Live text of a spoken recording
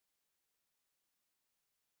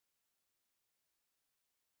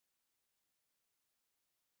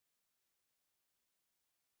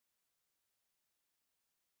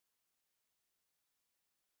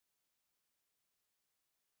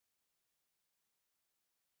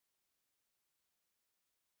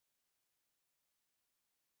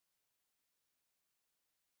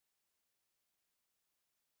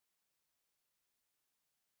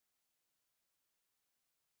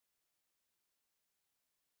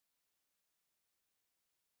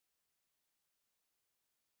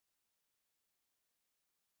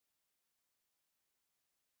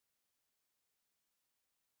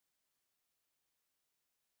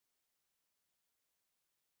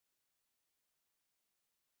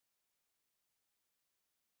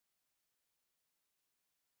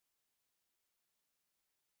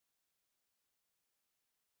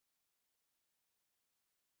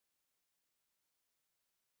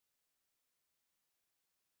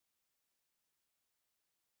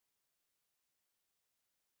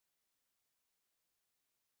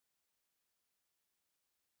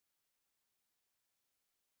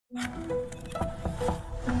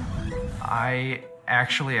I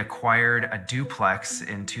actually acquired a duplex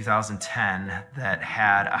in 2010 that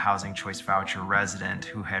had a housing choice voucher resident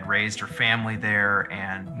who had raised her family there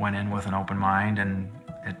and went in with an open mind, and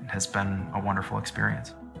it has been a wonderful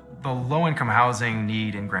experience. The low-income housing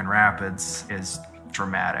need in Grand Rapids is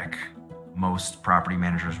dramatic. Most property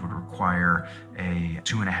managers would require a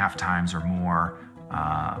 2.5 times or more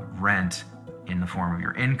rent in the form of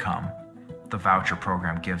your income. The voucher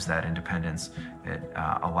program gives that independence. It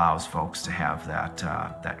allows folks to have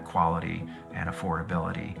that quality and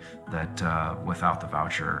affordability that without the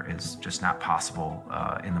voucher is just not possible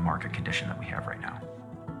in the market condition that we have right now.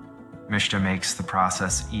 MSHDA makes the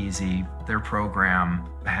process easy. Their program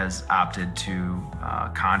has opted to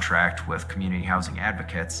contract with community housing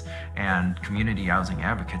advocates, and community housing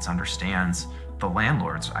advocates understands the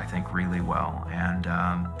landlords, I think, really well, and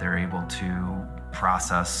they're able to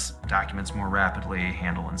process documents more rapidly,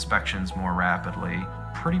 handle inspections more rapidly.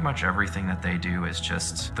 Pretty much everything that they do is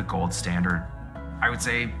just the gold standard. I would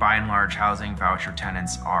say, by and large, housing voucher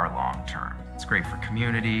tenants are long-term. It's great for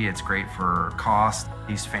community, it's great for cost.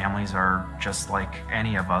 These families are just like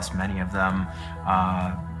any of us. Many of them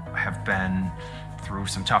have been through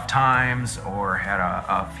some tough times or had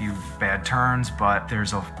a few bad turns, but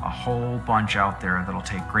there's a whole bunch out there that'll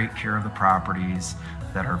take great care of the properties,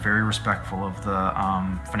 that are very respectful of the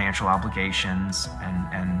financial obligations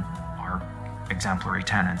and are exemplary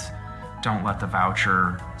tenants. Don't let the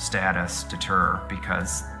voucher status deter,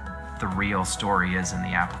 because the real story is in the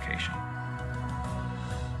application.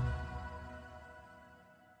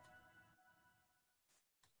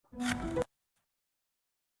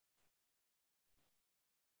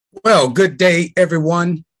 Well, good day,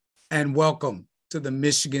 everyone, and welcome to the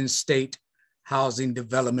Michigan State Housing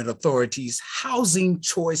Development Authority's Housing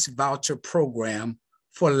Choice Voucher Program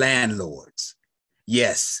for landlords.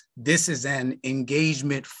 Yes, this is an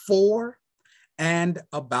engagement for and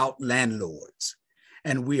about landlords,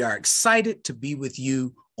 and we are excited to be with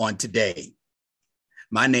you on today.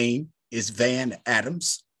 My name is Van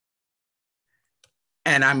Adams,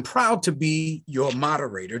 and I'm proud to be your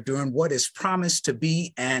moderator during what is promised to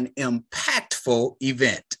be an impactful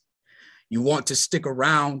event. You want to stick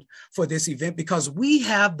around for this event because we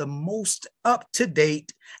have the most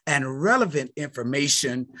up-to-date and relevant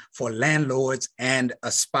information for landlords and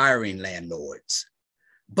aspiring landlords.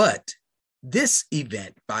 But this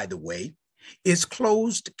event, by the way, is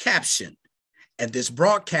closed captioned, and this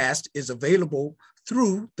broadcast is available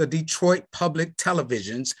through the Detroit Public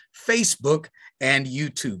Television's Facebook and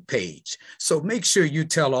YouTube page. So make sure you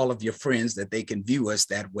tell all of your friends that they can view us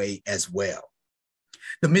that way as well.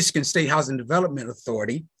 The Michigan State Housing Development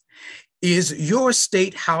Authority is your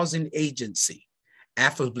state housing agency,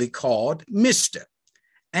 affably called MSHDA,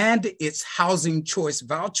 and its Housing Choice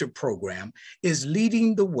Voucher Program is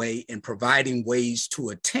leading the way in providing ways to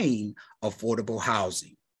attain affordable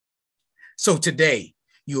housing. So today,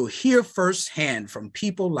 you'll hear firsthand from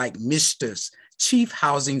people like MSHDA's Chief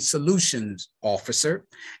Housing Solutions Officer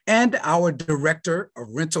and our Director of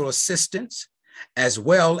Rental Assistance, as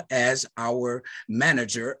well as our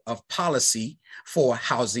Manager of Policy for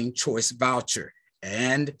Housing Choice Voucher,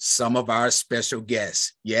 and some of our special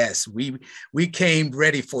guests. Yes, we came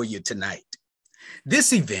ready for you tonight.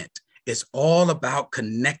 This event is all about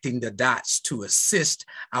connecting the dots to assist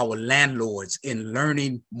our landlords in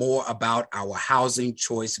learning more about our Housing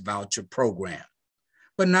Choice Voucher Program.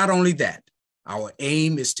 But not only that, our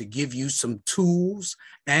aim is to give you some tools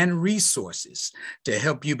and resources to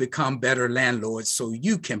help you become better landlords so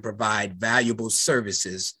you can provide valuable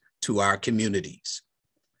services to our communities.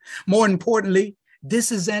 More importantly,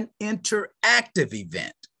 this is an interactive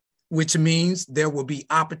event, which means there will be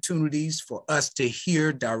opportunities for us to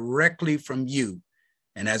hear directly from you.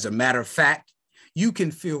 And as a matter of fact, you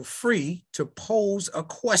can feel free to pose a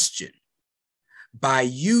question by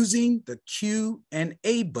using the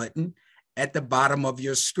Q&A button at the bottom of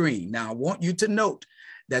your screen. Now, I want you to note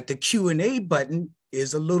that the Q&A button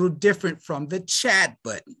is a little different from the chat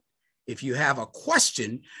button. If you have a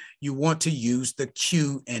question, you want to use the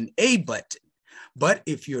Q&A button. But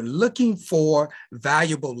if you're looking for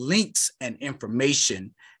valuable links and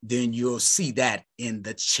information, then you'll see that in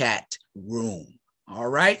the chat room. All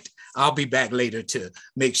right? I'll be back later to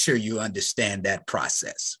make sure you understand that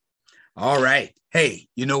process. All right. Hey,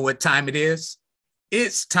 you know what time it is?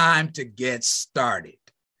 It's time to get started.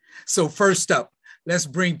 So first up, let's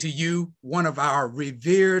bring to you one of our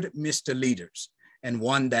revered MSHDA leaders, and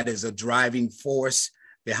one that is a driving force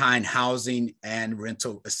behind housing and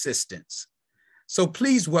rental assistance. So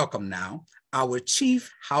please welcome now our Chief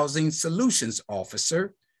Housing Solutions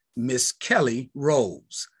Officer, Ms. Kelly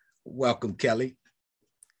Rose. Welcome, Kelly.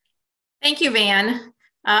 Thank you, Van.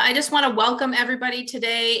 I just want to welcome everybody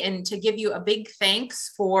today and to give you a big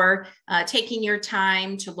thanks for taking your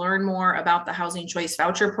time to learn more about the Housing Choice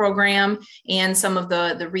Voucher Program and some of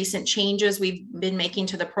the recent changes we've been making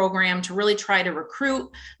to the program to really try to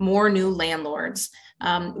recruit more new landlords.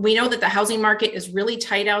 We know that the housing market is really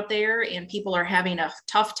tight out there and people are having a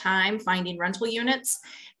tough time finding rental units.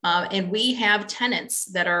 And we have tenants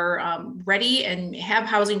that are ready and have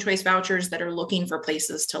housing choice vouchers that are looking for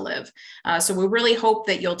places to live. So we really hope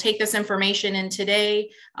that you'll take this information in today,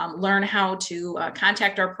 learn how to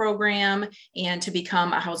contact our program and to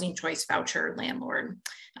become a housing choice voucher landlord.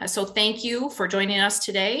 So thank you for joining us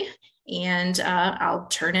today, and I'll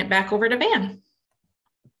turn it back over to Van.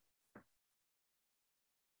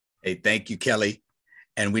 Hey, thank you, Kelly.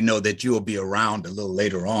 And we know that you will be around a little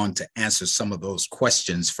later on to answer some of those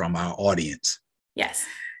questions from our audience. Yes.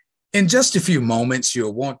 In just a few moments,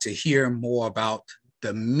 you'll want to hear more about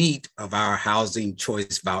the meat of our Housing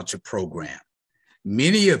Choice Voucher Program.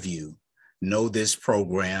 Many of you know this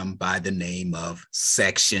program by the name of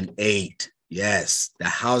Section 8. Yes, the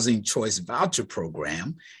Housing Choice Voucher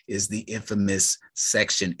Program is the infamous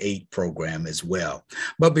Section 8 program as well.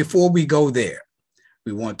 But before we go there,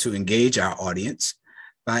 we want to engage our audience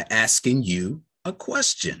by asking you a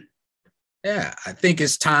question. Yeah, I think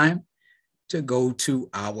it's time to go to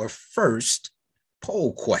our first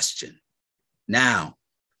poll question. Now,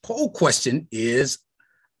 poll question is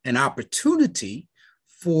an opportunity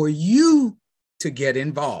for you to get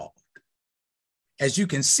involved. As you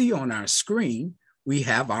can see on our screen, we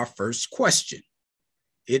have our first question.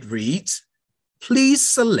 It reads, please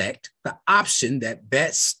select the option that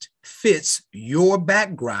best fits your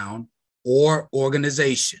background or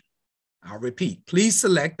organization. I'll repeat, please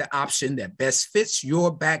select the option that best fits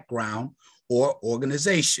your background or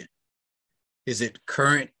organization. Is it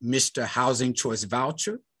current Mr. Housing Choice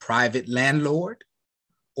Voucher, private landlord?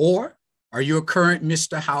 Or are you a current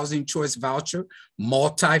Mr. Housing Choice Voucher,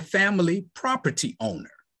 multifamily property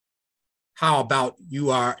owner? How about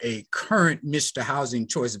you are a current Mr. Housing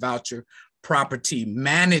Choice Voucher, property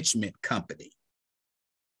management company?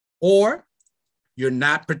 Or you're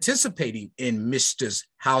not participating in Mr.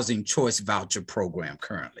 Housing Choice Voucher Program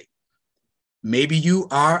currently. Maybe you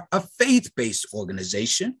are a faith-based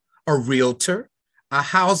organization, a realtor, a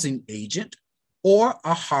housing agent, or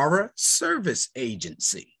a horror service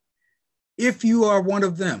agency. If you are one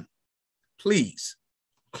of them, please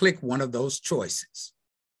click one of those choices.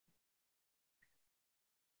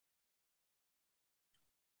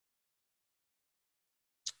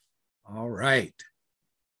 All right.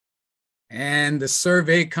 And the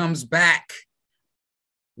survey comes back.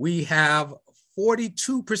 We have 42%.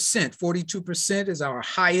 42% is our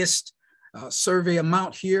highest survey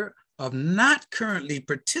amount here of not currently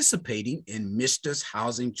participating in Mr.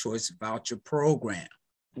 Housing Choice Voucher Program.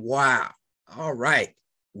 Wow. All right.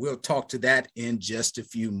 We'll talk to that in just a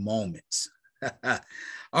few moments.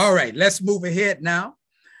 All right, let's move ahead now.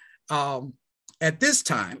 At this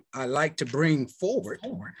time, I'd like to bring forward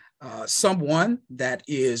someone that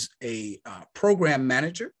is a program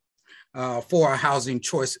manager for our Housing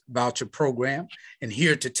Choice Voucher Program. And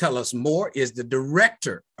here to tell us more is the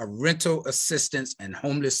Director of Rental Assistance and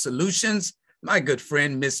Homeless Solutions, my good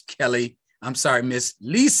friend, Miss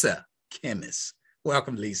Lisa Kimmis.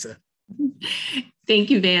 Welcome, Lisa. Thank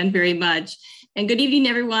you, Van, very much. And good evening,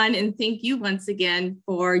 everyone. And thank you once again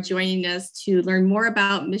for joining us to learn more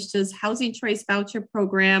about MSHDA's Housing Choice Voucher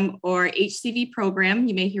Program, or HCV program.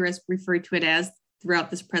 You may hear us refer to it as throughout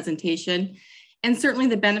this presentation, and certainly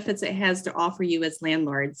the benefits it has to offer you as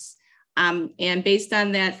landlords. And based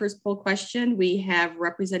on that first poll question, we have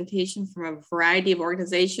representation from a variety of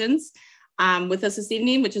organizations with us this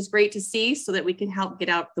evening, which is great to see so that we can help get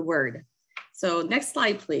out the word. So next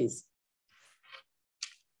slide, please.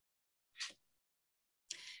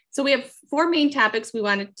 So we have four main topics we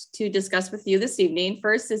wanted to discuss with you this evening.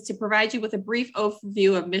 First is to provide you with a brief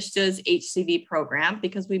overview of MSHDA's HCV program,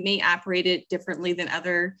 because we may operate it differently than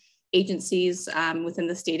other agencies within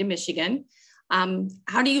the state of Michigan.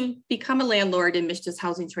 How do you become a landlord in MSHDA's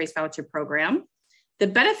Housing Choice Voucher Program? The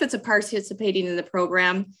benefits of participating in the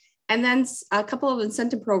program, and then a couple of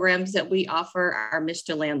incentive programs that we offer our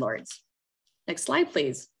MSHDA landlords. Next slide,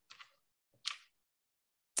 please.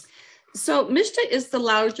 So MSHDA is the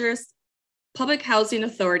largest public housing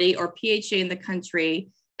authority, or PHA, in the country,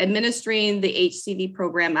 administering the HCV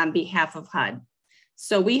program on behalf of HUD.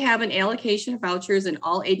 So we have an allocation of vouchers in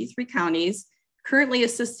all 83 counties, currently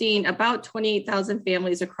assisting about 28,000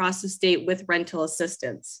 families across the state with rental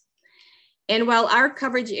assistance. And while our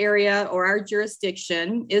coverage area or our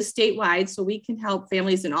jurisdiction is statewide, so we can help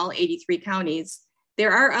families in all 83 counties,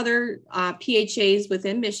 there are other PHAs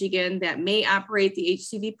within Michigan that may operate the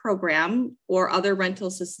HCV program or other rental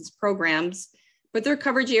assistance programs, but their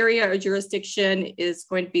coverage area or jurisdiction is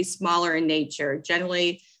going to be smaller in nature,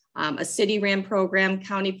 generally a city-ran program,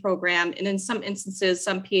 county program, and in some instances,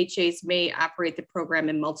 some PHAs may operate the program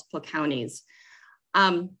in multiple counties.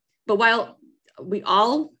 But while we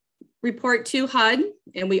all report to HUD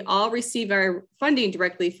and we all receive our funding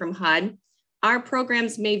directly from HUD, our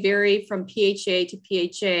programs may vary from PHA to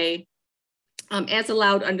PHA as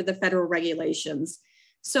allowed under the federal regulations.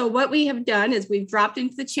 So what we have done is we've dropped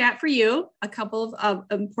into the chat for you a couple of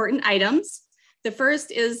important items. The first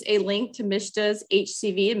is a link to MSHDA's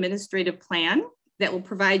HCV administrative plan that will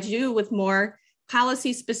provide you with more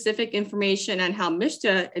policy-specific information on how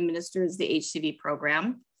MSHDA administers the HCV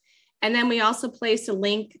program. And then we also place a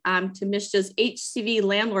link to MSHDA's HCV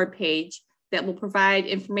landlord page that will provide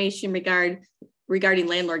information regarding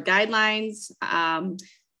landlord guidelines,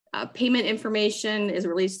 payment information is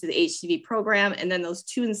released to the HCV program, and then those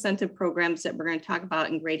 2 incentive programs that we're going to talk about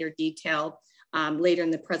in greater detail later in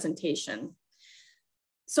the presentation.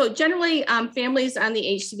 So generally, families on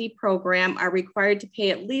the HCV program are required to pay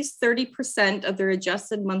at least 30% of their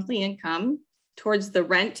adjusted monthly income towards the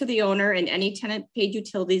rent to the owner and any tenant paid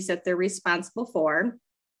utilities that they're responsible for.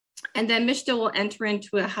 And then MSHDA will enter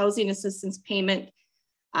into a housing assistance payment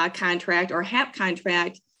contract or HAP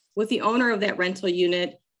contract with the owner of that rental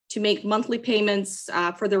unit to make monthly payments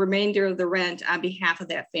for the remainder of the rent on behalf of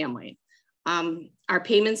that family. Our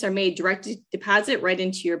payments are made direct deposit right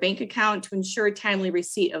into your bank account to ensure timely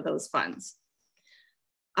receipt of those funds.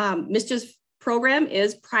 MSHDA's program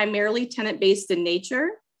is primarily tenant-based in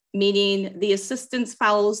nature, meaning the assistance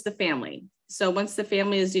follows the family. So once the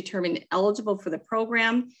family is determined eligible for the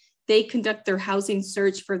program, they conduct their housing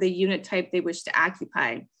search for the unit type they wish to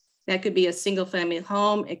occupy. That could be a single family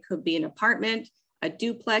home, it could be an apartment, a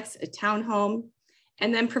duplex, a townhome,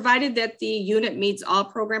 and then provided that the unit meets all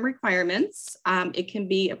program requirements, it can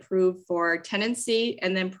be approved for tenancy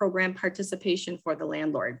and then program participation for the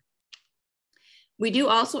landlord. We do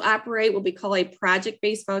also operate what we call a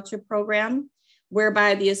project-based voucher program,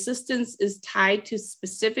 whereby the assistance is tied to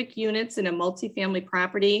specific units in a multifamily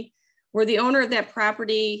property, where the owner of that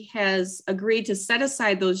property has agreed to set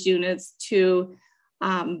aside those units to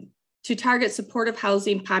target supportive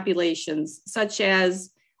housing populations, such as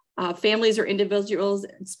families or individuals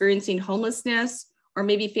experiencing homelessness, or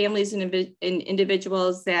maybe families and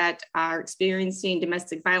individuals that are experiencing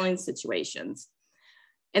domestic violence situations.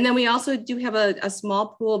 And then we also do have a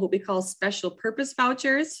small pool of what we call special purpose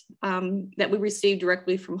vouchers that we receive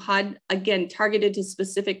directly from HUD, again, targeted to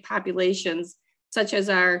specific populations, such as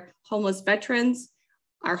our homeless veterans,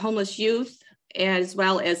 our homeless youth, as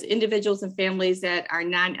well as individuals and families that are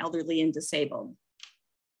non-elderly and disabled.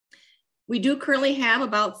 We do currently have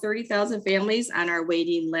about 30,000 families on our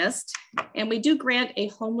waiting list, and we do grant a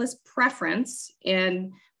homeless preference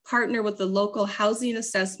and partner with the local housing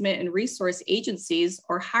assessment and resource agencies,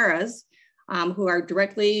 or HARAs, who are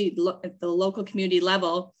directly at the local community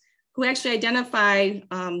level, who actually identify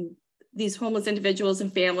these homeless individuals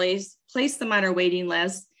and families, place them on our waiting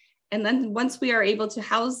list, and then once we are able to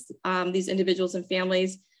house these individuals and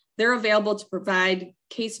families, they're available to provide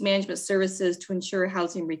case management services to ensure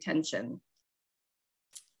housing retention.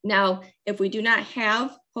 Now, if we do not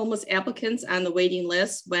have homeless applicants on the waiting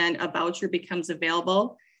list when a voucher becomes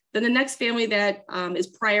available, then the next family that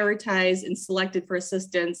is prioritized and selected for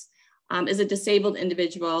assistance is a disabled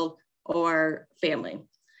individual or family.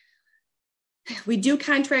 We do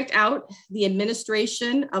contract out the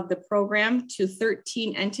administration of the program to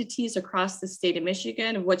 13 entities across the state of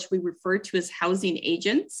Michigan, which we refer to as housing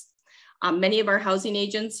agents. Many of our housing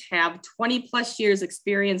agents have 20 plus years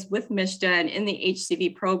experience with MSHDA and in the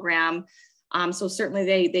HCV program. So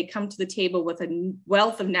certainly they come to the table with a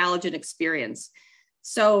wealth of knowledge and experience.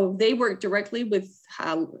 So they work directly with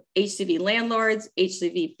HCV landlords,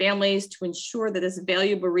 HCV families to ensure that this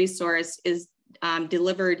valuable resource is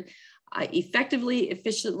delivered effectively,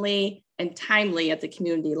 efficiently, and timely at the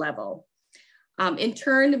community level. In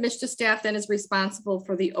turn, the MSHDA staff then is responsible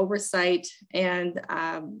for the oversight and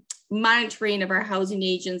monitoring of our housing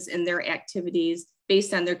agents and their activities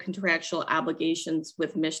based on their contractual obligations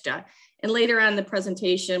with MSHDA. And later on in the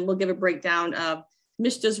presentation, we'll give a breakdown of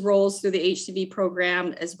MSHDA's roles through the HCV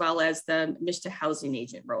program, as well as the MSHDA housing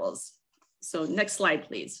agent roles. So next slide,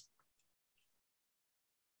 please.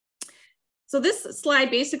 So this slide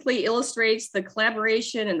basically illustrates the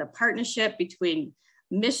collaboration and the partnership between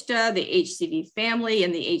MSHDA, the HCV family,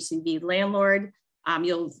 and the HCV landlord.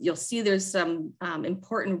 You'll see there's some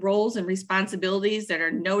important roles and responsibilities that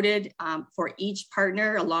are noted for each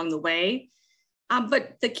partner along the way.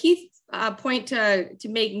 But the key point to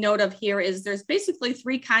make note of here is there's basically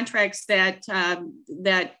 3 contracts that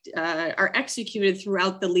are executed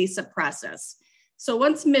throughout the lease-up process. So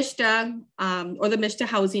once MSHDA or the MSHDA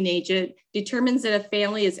housing agent determines that a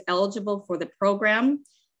family is eligible for the program,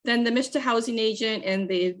 then the MSHDA housing agent and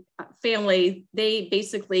the family, they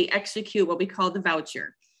basically execute what we call the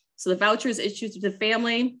voucher. So the voucher is issued to the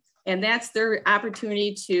family, and that's their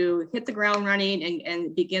opportunity to hit the ground running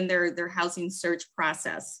and begin their housing search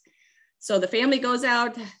process. So the family goes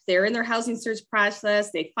out, they're in their housing search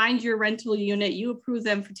process, they find your rental unit, you approve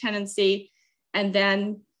them for tenancy, and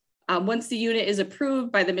then once the unit is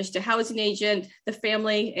approved by the MSHDA housing agent, the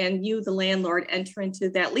family and you, the landlord, enter into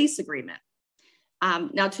that lease agreement.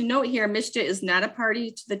 Now to note here, MSHDA is not a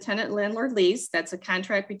party to the tenant-landlord lease. That's a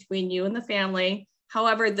contract between you and the family.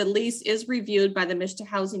 However, the lease is reviewed by the MSHDA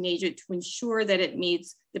housing agent to ensure that it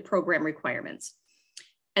meets the program requirements.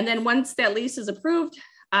 And then once that lease is approved,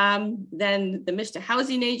 then the MSHDA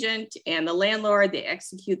housing agent and the landlord, they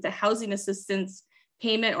execute the housing assistance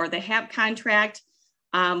payment or the HAP contract,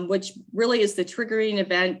 which really is the triggering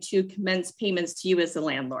event to commence payments to you as the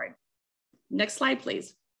landlord. Next slide,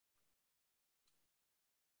 please.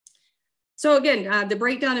 So again, the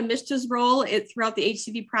breakdown of MSHDA's role throughout the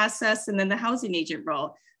HCV process and then the housing agent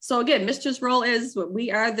role. So again, MSHDA's role is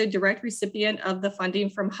we are the direct recipient of the funding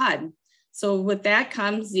from HUD. So with that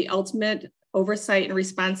comes the ultimate oversight and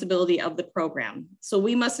responsibility of the program. So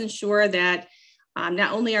we must ensure that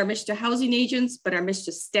not only our MSHDA housing agents, but our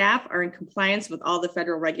MSHDA staff are in compliance with all the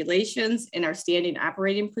federal regulations and our standing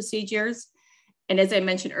operating procedures. And as I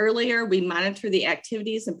mentioned earlier, we monitor the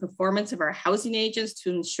activities and performance of our housing agents to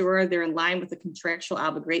ensure they're in line with the contractual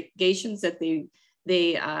obligations that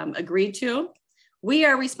they agreed to. We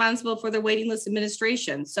are responsible for the waiting list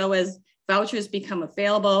administration. So as vouchers become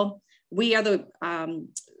available, we are the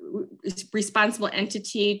responsible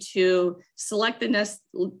entity to select the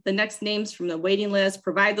next names from the waiting list,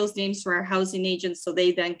 provide those names to our housing agents so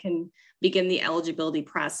they then can begin the eligibility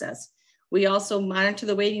process. We also monitor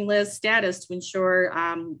the waiting list status to ensure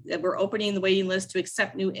that we're opening the waiting list to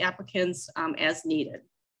accept new applicants as needed.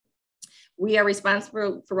 We are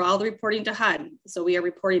responsible for all the reporting to HUD. So we are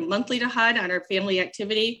reporting monthly to HUD on our family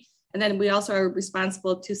activity. And then we also are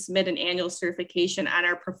responsible to submit an annual certification on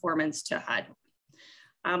our performance to HUD.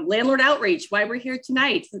 Landlord outreach, why we're here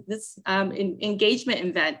tonight, this engagement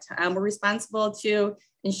event. We're responsible to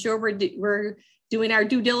ensure we're doing our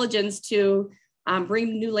due diligence to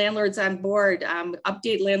bring new landlords on board,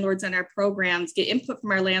 update landlords on our programs, get input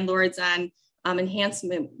from our landlords on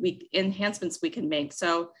enhancements we can make.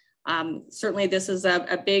 So certainly this is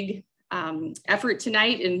a big effort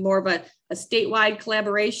tonight and more of a statewide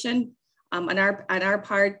collaboration on our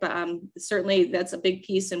part, but certainly that's a big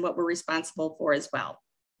piece in what we're responsible for as well.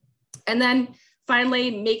 And then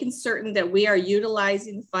finally, making certain that we are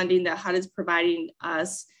utilizing the funding that HUD is providing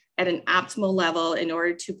us at an optimal level in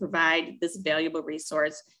order to provide this valuable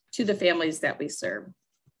resource to the families that we serve.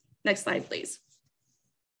 Next slide, please.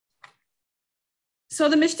 So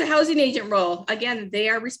the MSHDA housing agent role, again, they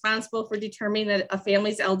are responsible for determining a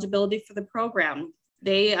family's eligibility for the program.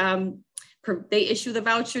 They issue the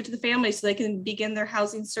voucher to the family so they can begin their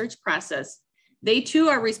housing search process. They too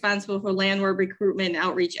are responsible for landlord recruitment and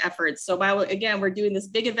outreach efforts. So while, again, we're doing this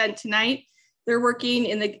big event tonight, they're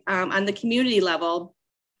working on the community level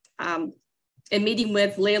and meeting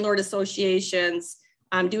with landlord associations,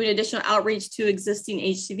 doing additional outreach to existing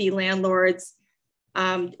HCV landlords,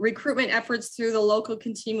 recruitment efforts through the local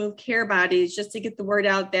continuum of care bodies, just to get the word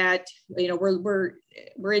out that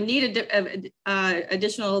we're in need of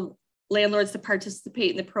additional landlords to participate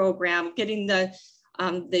in the program, getting the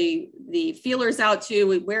feelers out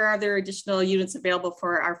to where are there additional units available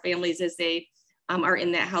for our families as they are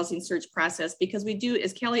in that housing search process, because we do,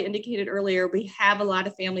 as Kelly indicated earlier, we have a lot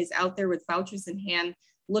of families out there with vouchers in hand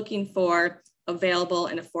looking for available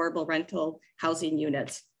and affordable rental housing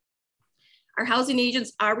units. Our housing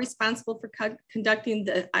agents are responsible for conducting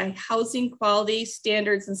the Housing Quality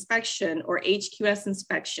Standards Inspection, or HQS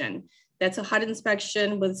inspection. That's a HUD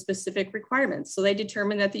inspection with specific requirements. So they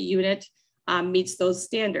determine that the unit meets those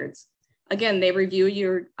standards. Again, they review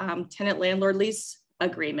your tenant-landlord lease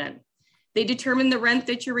agreement. They determine the rent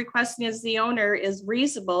that you're requesting as the owner is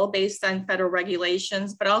reasonable based on federal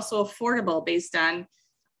regulations, but also affordable based on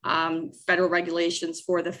federal regulations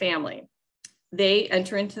for the family. They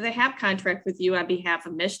enter into the HAP contract with you on behalf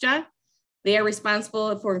of MSHDA. They are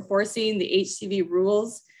responsible for enforcing the HCV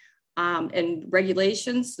rules and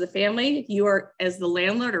regulations to the family. You are, as the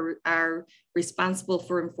landlord, are responsible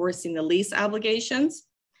for enforcing the lease obligations.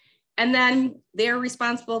 And then they're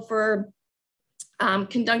responsible for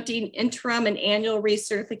conducting interim and annual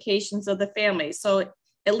recertifications of the family. So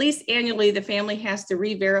at least annually, the family has to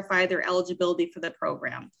re-verify their eligibility for the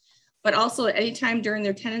program. But also anytime during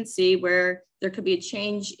their tenancy where there could be a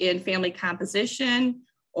change in family composition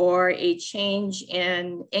or a change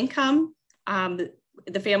in income,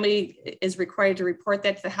 the family is required to report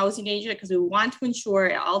that to the housing agent, because we want to ensure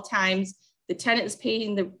at all times the tenant is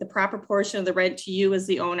paying the proper portion of the rent to you as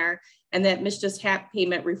the owner, and that MSHDA's HAP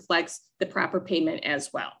payment reflects the proper payment as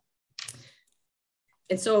well.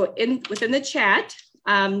 And so within the chat,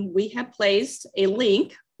 we have placed a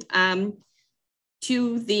link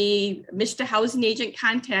to the MSHDA housing agent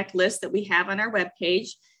contact list that we have on our webpage.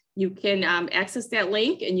 You can access that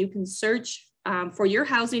link and you can search for your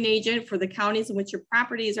housing agent for the counties in which your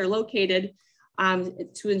properties are located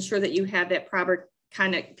to ensure that you have that proper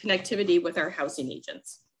connectivity with our housing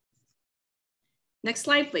agents. Next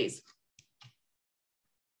slide, please.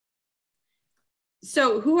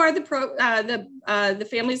 So who are the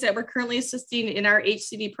families that we're currently assisting in our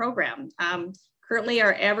HCV program? Currently,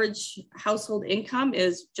 our average household income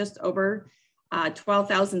is just over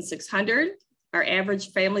 $12,600. Our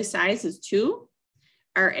average family size is 2.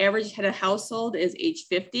 Our average head of household is age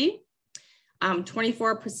 50.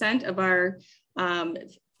 24% of our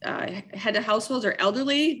head of households are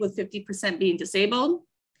elderly, with 50% being disabled.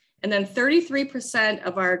 And then 33%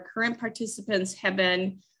 of our current participants have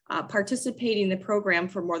been participating in the program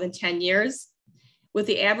for more than 10 years, with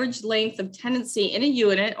the average length of tenancy in a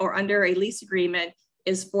unit or under a lease agreement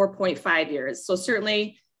is 4.5 years. So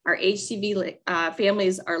certainly our HCV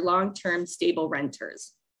families are long-term stable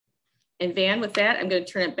renters. And Van, with that, I'm going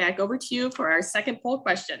to turn it back over to you for our second poll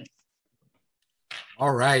question.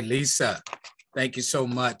 All right, Lisa, thank you so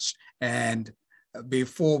much. And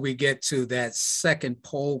before we get to that second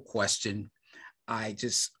poll question, I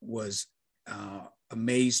just was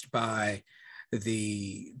amazed by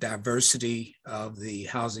the diversity of the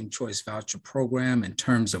Housing Choice Voucher Program in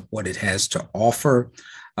terms of what it has to offer.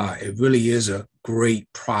 It really is a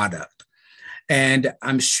great product. And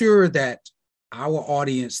I'm sure that our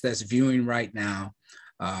audience that's viewing right now,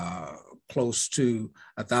 close to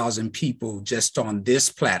 1,000 people just on this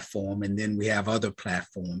platform, and then we have other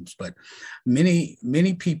platforms, but many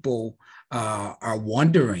people are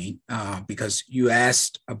wondering, because you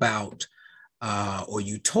asked about or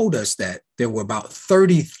you told us that there were about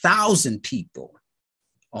 30,000 people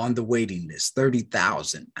on the waiting list,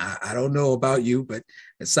 30,000. I don't know about you, but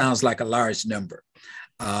it sounds like a large number.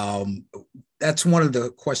 That's one of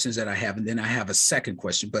the questions that I have. And then I have a second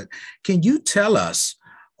question, but can you tell us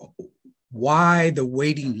why the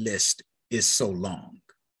waiting list is so long?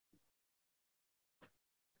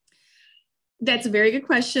 That's a very good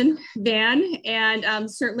question, Van.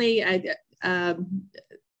 And certainly,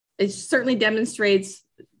 it certainly demonstrates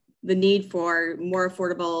the need for more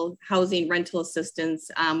affordable housing rental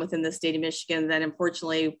assistance within the state of Michigan that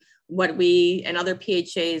unfortunately what we and other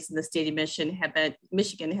PHAs in the state of Michigan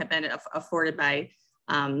have been afforded by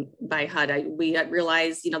HUD. We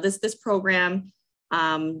realized, this program,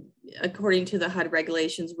 according to the HUD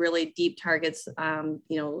regulations, really deep targets,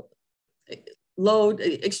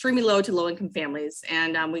 extremely low to low income families.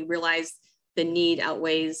 And we realized the need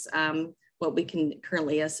outweighs what we can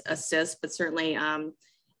currently assist, but certainly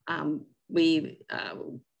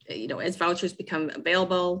as vouchers become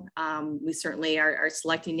available, we certainly are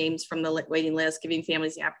selecting names from the waiting list, giving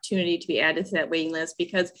families the opportunity to be added to that waiting list,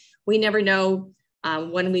 because we never know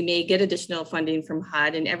when we may get additional funding from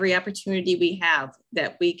HUD, and every opportunity we have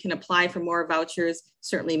that we can apply for more vouchers,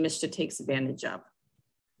 certainly MSHDA takes advantage of.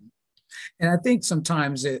 And I think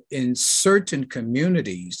sometimes in certain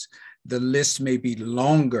communities, the list may be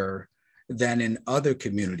longer than in other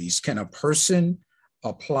communities. Can a person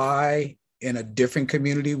apply in a different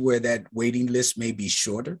community where that waiting list may be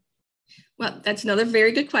shorter? Well, that's another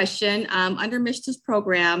very good question. Under MSHDA's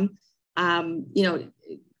program, in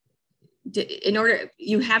order,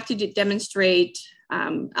 you have to demonstrate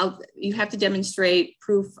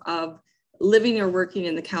proof of living or working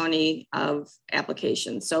in the county of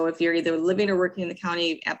application. So if you're either living or working in the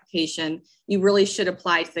county application, you really should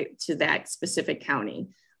apply to that specific county.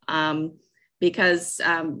 Because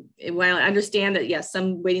while I understand that, yes,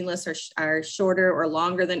 some waiting lists are shorter or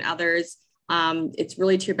longer than others, it's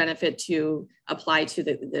really to your benefit to apply to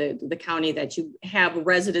the county that you have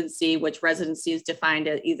residency, which residency is defined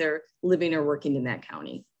as either living or working in that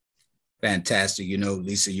county. Fantastic.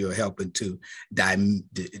 Lisa, you're helping to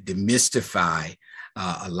demystify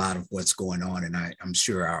a lot of what's going on, and I'm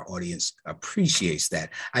sure our audience appreciates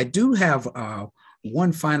that. I do have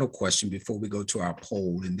one final question before we go to our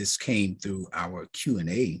poll, and this came through our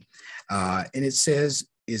Q&A, and it says,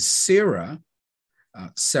 is CERA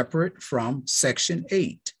separate from Section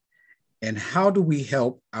 8? And how do we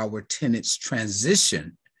help our tenants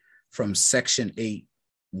transition from Section 8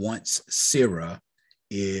 once CERA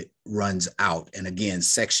runs out? And again,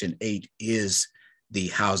 Section 8 is the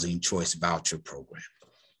Housing Choice Voucher Program.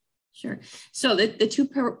 Sure. So the two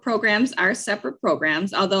programs are separate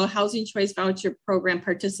programs, although Housing Choice Voucher Program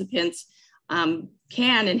participants can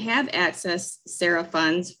and have accessed CERA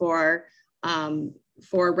funds for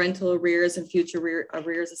rental arrears and future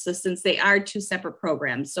arrears assistance. They are two separate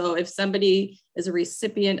programs. So if somebody is a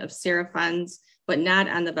recipient of CERA funds, but not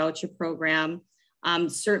on the voucher program,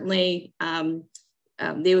 certainly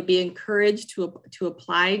they would be encouraged to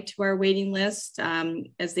apply to our waiting list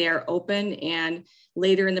as they are open. And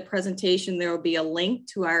later in the presentation, there will be a link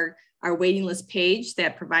to our waiting list page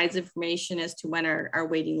that provides information as to when our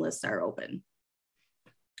waiting lists are open.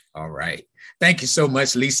 All right. Thank you so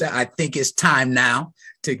much, Lisa. I think it's time now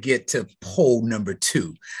to get to poll number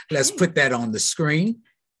 2. Let's put that on the screen.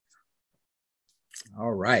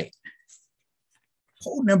 All right.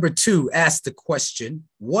 Poll number 2 asks the question,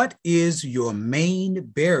 what is your main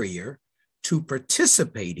barrier to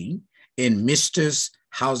participating in MSHDA's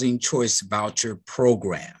Housing Choice Voucher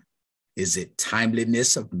Program? Is it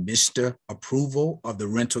timeliness of MSHDA approval of the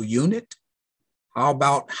rental unit? How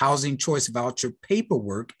about Housing Choice Voucher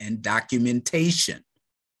paperwork and documentation?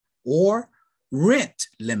 Or rent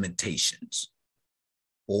limitations?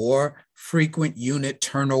 Or frequent unit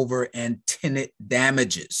turnover and tenant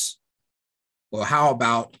damages? Or how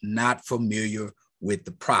about not familiar with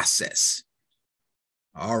the process?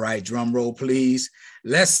 All right, drum roll, please.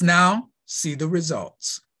 Let's now see the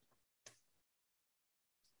results.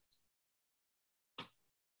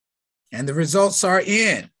 And the results are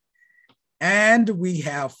in. And we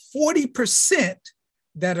have 40%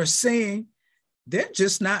 that are saying they're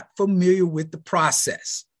just not familiar with the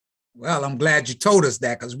process. Well, I'm glad you told us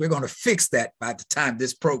that, because we're going to fix that by the time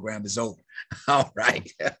this program is over. All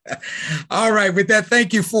right. All right. With that,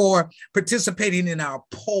 thank you for participating in our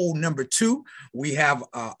poll number 2. We have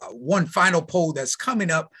one final poll that's coming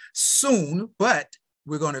up soon, but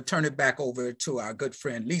we're going to turn it back over to our good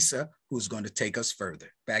friend, Lisa, who's going to take us further.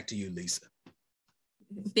 Back to you, Lisa.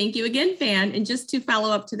 Thank you again, Van. And just to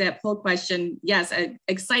follow up to that poll question, yes, I'm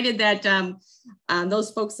excited that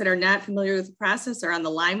those folks that are not familiar with the process are on the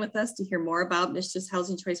line with us to hear more about MSHDA's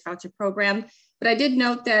Housing Choice Voucher Program. But I did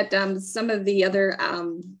note that some of the other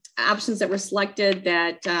options that were selected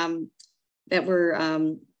that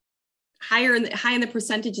were high in the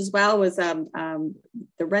percentage as well was the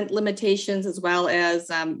rent limitations, as well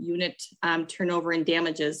as unit turnover and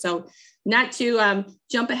damages. So not to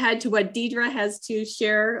jump ahead to what Deidre has to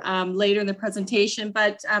share later in the presentation,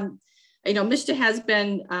 but MSHDA has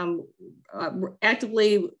been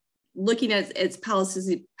actively looking at its policies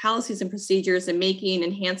and procedures and making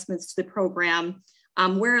enhancements to the program.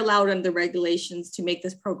 We're allowed under the regulations to make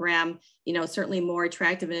this program, certainly more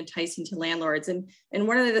attractive and enticing to landlords. And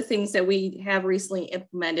one of the things that we have recently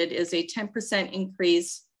implemented is a 10%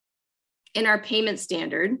 increase in our payment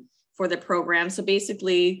standard for the program. So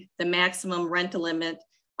basically the maximum rental limit,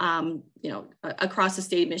 across the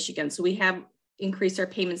state of Michigan. So we have increased our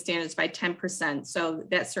payment standards by 10%. So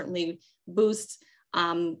that certainly boosts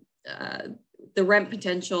the rent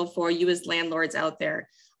potential for you as landlords out there.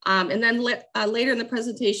 And then later in the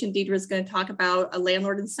presentation, Deidre is going to talk about a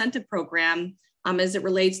landlord incentive program as it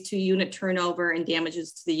relates to unit turnover and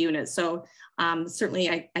damages to the unit. So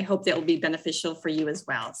certainly I hope that will be beneficial for you as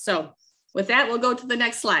well. So with that, we'll go to the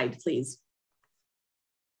next slide, please.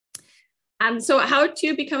 So how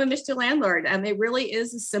to become a MSHDA landlord? It really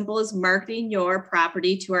is as simple as marketing your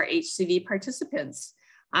property to our HCV participants.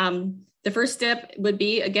 The first step would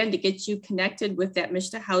be, again, to get you connected with that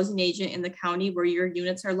MSHDA housing agent in the county where your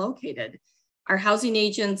units are located. Our housing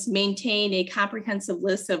agents maintain a comprehensive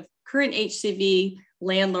list of current HCV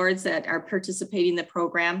landlords that are participating in the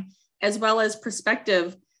program, as well as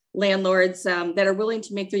prospective landlords that are willing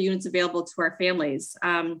to make their units available to our families.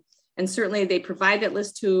 And certainly they provide that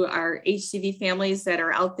list to our HCV families that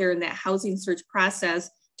are out there in that housing search process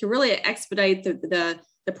to really expedite the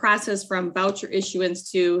process from voucher issuance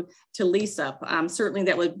to lease up. Certainly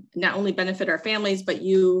that would not only benefit our families, but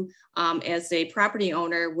you as a property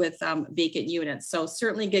owner with vacant units. So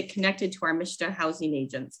certainly get connected to our MSHDA housing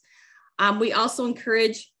agents. We also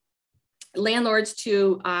encourage landlords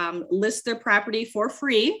to list their property for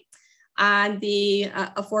free on the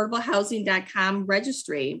affordablehousing.com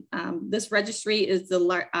registry. This registry is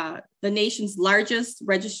the nation's largest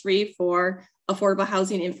registry for affordable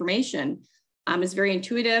housing information. It's very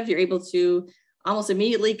intuitive. You're able to almost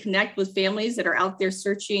immediately connect with families that are out there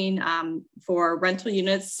searching for rental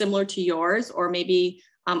units similar to yours, or maybe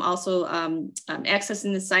also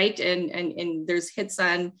accessing the site and there's hits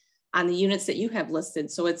on the units that you have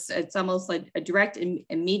listed. So it's almost like a direct and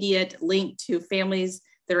immediate link to families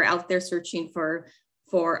that are out there searching for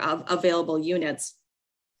available units.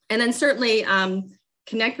 And then certainly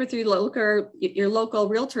connect with your local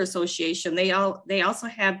realtor association. They also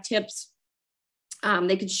have tips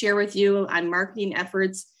they could share with you on marketing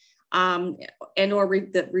efforts and or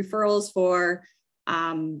the referrals for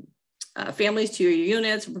families to your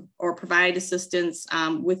units, or provide assistance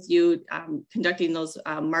with you conducting those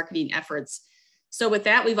marketing efforts. So with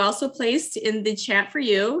that, we've also placed in the chat for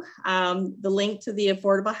you the link to the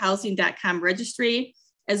affordablehousing.com registry,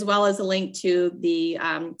 as well as a link to the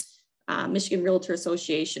Michigan Realtor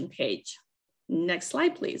Association page. Next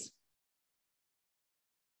slide, please.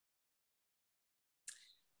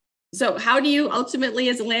 So how do you ultimately,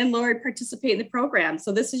 as a landlord, participate in the program?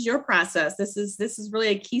 So this is your process. This is really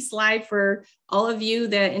a key slide for all of you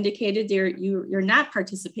that indicated you're not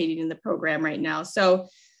participating in the program right now. So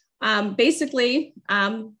basically,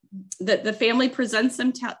 the family presents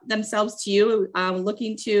themselves to you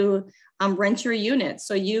looking to rent your unit.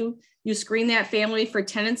 So you screen that family for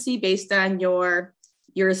tenancy based on your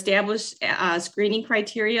established screening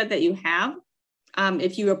criteria that you have.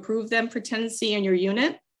 If you approve them for tenancy in your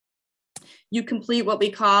unit, you complete what we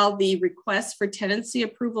call the request for tenancy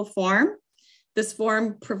approval form. This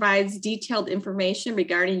form provides detailed information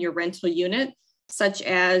regarding your rental unit, such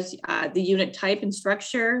as the unit type and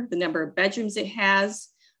structure, the number of bedrooms it has,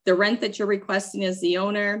 the rent that you're requesting as the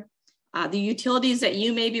owner, the utilities that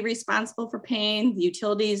you may be responsible for paying, the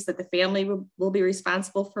utilities that the family will be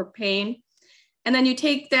responsible for paying. And then you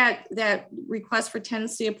take that request for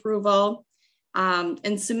tenancy approval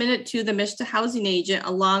and submit it to the MSHDA housing agent,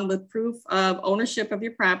 along with proof of ownership of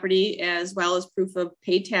your property, as well as proof of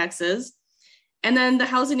paid taxes. And then the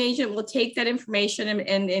housing agent will take that information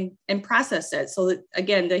and process it. So that,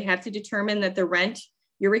 again, they have to determine that the rent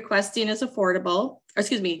you're requesting is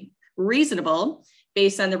reasonable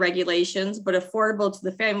based on the regulations, but affordable to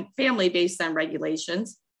the family based on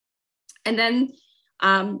regulations. And then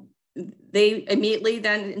they immediately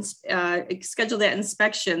then schedule that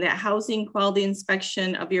inspection, that housing quality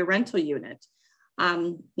inspection of your rental unit.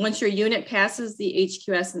 Once your unit passes the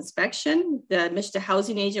HQS inspection, the MSHDA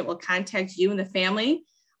housing agent will contact you and the family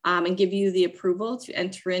and give you the approval to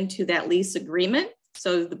enter into that lease agreement.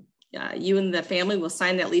 So you and the family will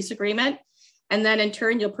sign that lease agreement. And then in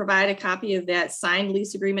turn, you'll provide a copy of that signed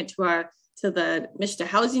lease agreement to the MSHDA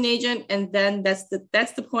housing agent. And then that's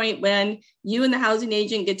the point when you and the housing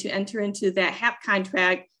agent get to enter into that HAP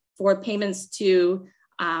contract for payments to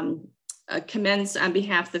commence on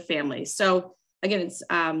behalf of the family. So again, it's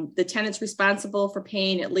the tenant's responsible for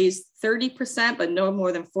paying at least 30%, but no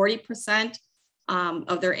more than 40%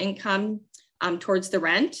 of their income towards the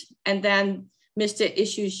rent. And then MSHDA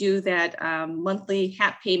issues you that monthly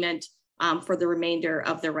HAP payment for the remainder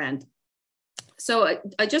of the rent. So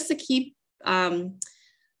just a key point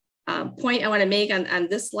I want to make on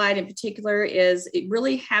this slide in particular is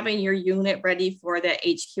really having your unit ready for that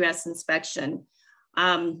HQS inspection.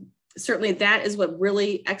 Certainly that is what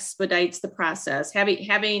really expedites the process,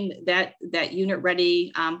 having that unit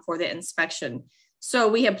ready for the inspection. So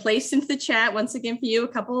we have placed into the chat, once again for you, a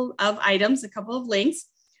couple of items, a couple of links.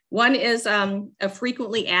 One is a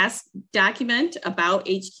frequently asked document about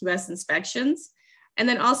HQS inspections, and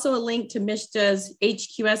then also a link to MSHDA's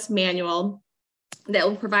HQS manual that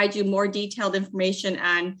will provide you more detailed information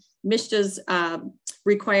on MSHDA's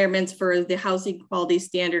requirements for the housing quality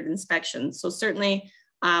standard inspection. So certainly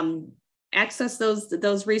access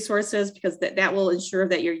those resources, because that will ensure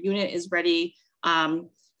that your unit is ready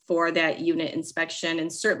for that unit inspection.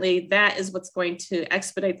 And certainly that is what's going to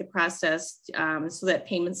expedite the process so that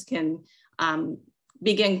payments can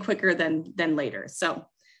begin quicker than later. So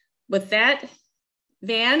with that,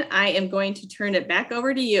 Van, I am going to turn it back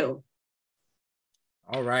over to you.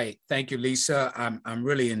 All right, thank you, Lisa. I'm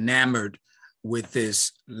really enamored with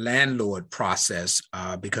this landlord process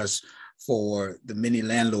because for the many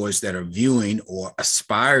landlords that are viewing or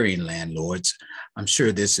aspiring landlords, I'm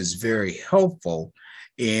sure this is very helpful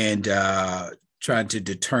in trying to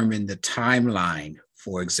determine the timeline,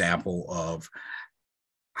 for example, of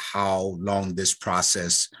how long this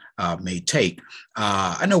process may take.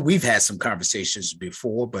 I know we've had some conversations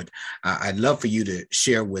before, but I'd love for you to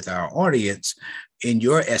share with our audience, in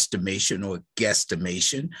your estimation or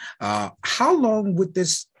guesstimation, how long would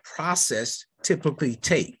this process typically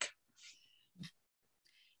take?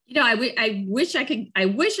 You know, I wish I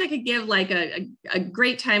could give like a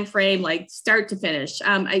great time frame, like start to finish.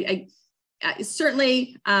 I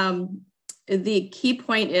certainly, the key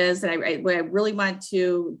point is that what I really want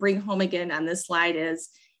to bring home again on this slide is,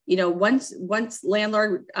 you know, once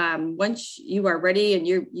landlord, once you are ready and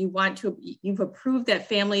you've approved that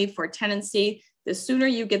family for tenancy, the sooner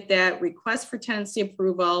you get that request for tenancy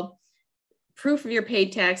approval, proof of your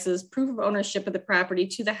paid taxes, proof of ownership of the property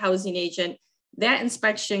to the housing agent, that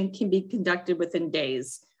inspection can be conducted within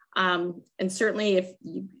days. And certainly if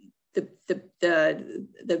the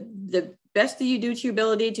best that you do to your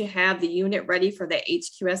ability to have the unit ready for the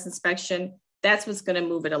HQS inspection, that's what's going to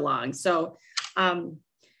move it along. So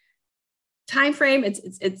time frame,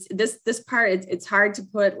 it's this part, it's hard to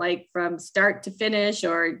put like from start to finish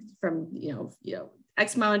or from you know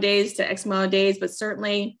X amount of days to X amount of days, but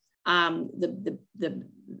certainly the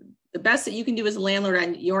best that you can do as a landlord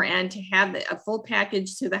on your end to have a full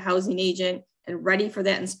package to the housing agent and ready for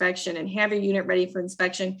that inspection and have your unit ready for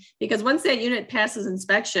inspection. Because once that unit passes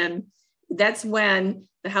inspection, that's when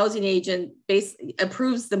the housing agent basically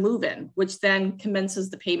approves the move-in, which then commences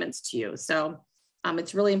the payments to you. So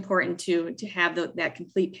it's really important to have that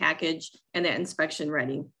complete package and that inspection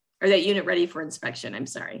ready, or that unit ready for inspection, I'm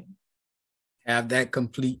sorry. Have that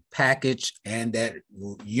complete package and that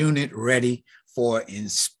unit ready for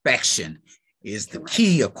inspection is the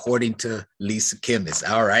key, according to Lisa Kimmis.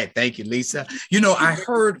 All right, thank you, Lisa. You know, I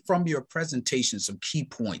heard from your presentation some key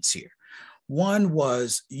points here. One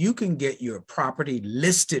was you can get your property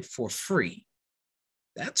listed for free.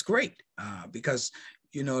 That's great because,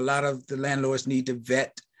 you know, a lot of the landlords need to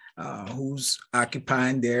vet who's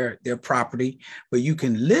occupying their property, but you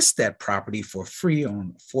can list that property for free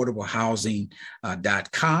on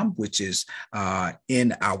affordablehousing.com, which is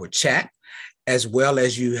in our chat, as well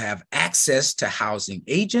as you have access to housing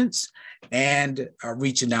agents, and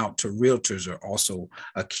reaching out to realtors are also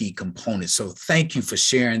a key component. So thank you for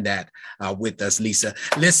sharing that with us, Lisa.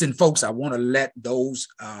 Listen, folks, I want to let those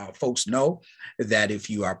folks know that if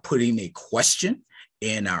you are putting a question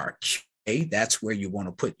in our Q&A, that's where you want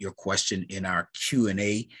to put your question, in our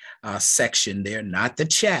Q&A section there, not the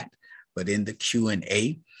chat, but in the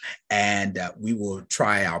Q&A. And we will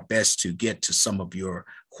try our best to get to some of your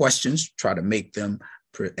questions, try to make them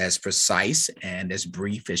as precise and as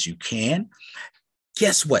brief as you can.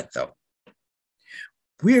 Guess what, though?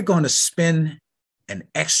 We're going to spend an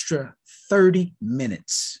extra 30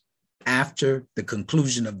 minutes after the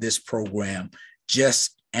conclusion of this program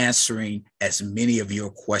just answering as many of your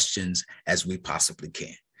questions as we possibly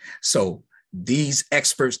can. So these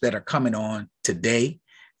experts that are coming on today,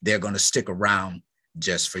 they're going to stick around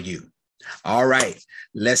just for you. All right,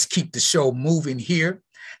 let's keep the show moving here.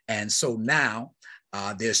 And so now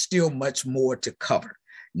there's still much more to cover.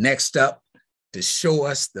 Next up, to show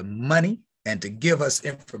us the money and to give us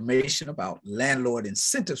information about Landlord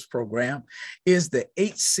Incentives Program is the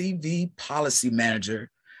HCV Policy Manager.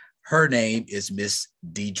 Her name is Miss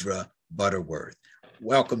Deidre Butterworth.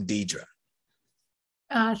 Welcome, Deidre.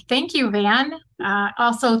 Thank you, Van.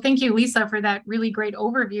 Also, thank you, Lisa, for that really great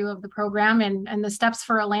overview of the program and the steps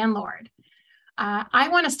for a landlord. I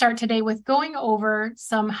want to start today with going over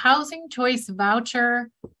some housing choice voucher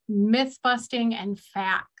myth busting and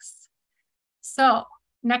facts. So,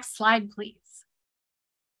 next slide, please.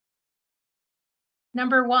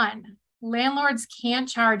 Number one, landlords can't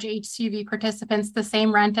charge HCV participants the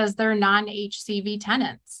same rent as their non-HCV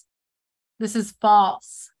tenants. This is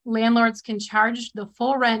false. Landlords can charge the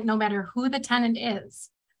full rent no matter who the tenant is.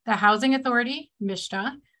 The Housing Authority,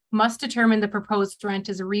 MSHDA, must determine the proposed rent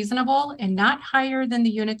is reasonable and not higher than the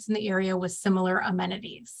units in the area with similar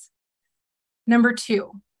amenities. Number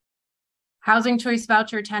two, housing choice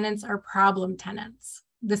voucher tenants are problem tenants.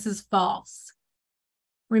 This is false.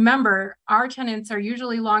 Remember, our tenants are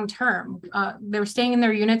usually long-term. They're staying in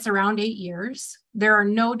their units around 8 years. There are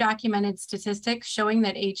no documented statistics showing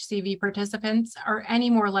that HCV participants are any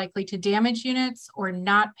more likely to damage units or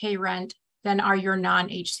not pay rent than are your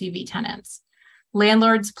non-HCV tenants.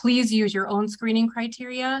 Landlords, please use your own screening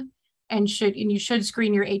criteria and you should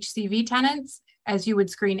screen your HCV tenants as you would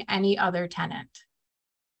screen any other tenant.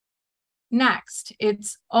 Next,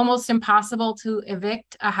 it's almost impossible to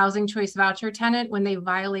evict a housing choice voucher tenant when they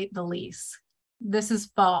violate the lease. This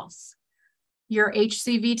is false. Your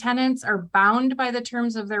HCV tenants are bound by the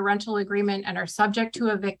terms of their rental agreement and are subject to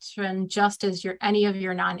eviction just as any of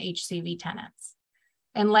your non-HCV tenants.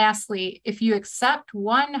 And lastly, if you accept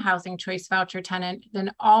one housing choice voucher tenant,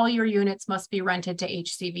 then all your units must be rented to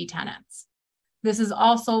HCV tenants. This is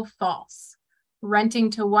also false. Renting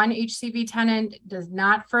to one HCV tenant does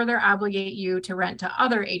not further obligate you to rent to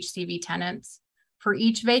other HCV tenants. For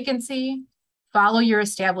each vacancy, follow your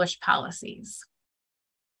established policies.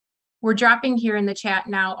 We're dropping here in the chat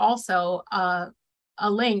now also a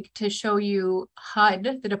link to show you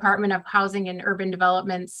HUD, the Department of Housing and Urban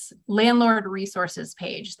Development's landlord resources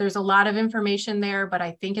page. There's a lot of information there, but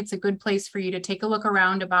I think it's a good place for you to take a look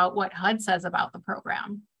around about what HUD says about the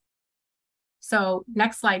program. So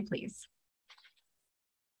next slide, please.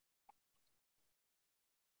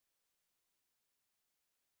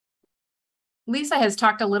 Lisa has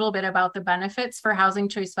talked a little bit about the benefits for housing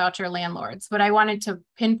choice voucher landlords, but I wanted to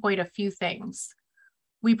pinpoint a few things.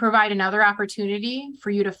 We provide another opportunity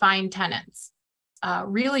for you to find tenants.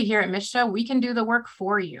 Really here at MSHDA, we can do the work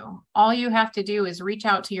for you. All you have to do is reach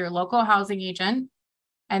out to your local housing agent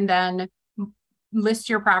and then list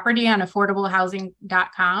your property on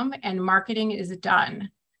affordablehousing.com and marketing is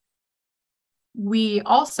done. We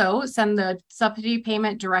also send the subsidy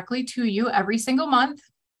payment directly to you every single month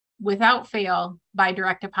without fail by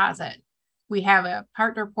direct deposit. We have a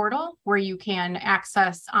partner portal where you can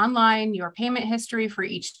access online your payment history for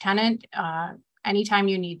each tenant anytime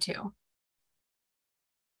you need to.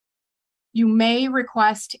 You may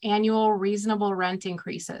request annual reasonable rent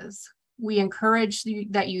increases. We encourage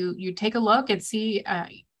that you take a look and see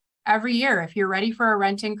every year if you're ready for a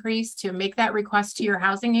rent increase to make that request to your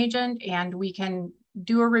housing agent, and we can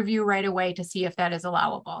do a review right away to see if that is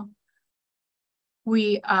allowable.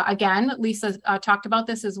 We, again, Lisa talked about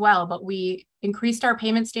this as well, but we increased our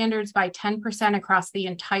payment standards by 10% across the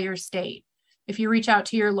entire state. If you reach out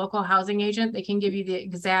to your local housing agent, they can give you the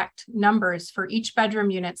exact numbers for each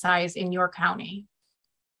bedroom unit size in your county.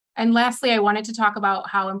 And lastly, I wanted to talk about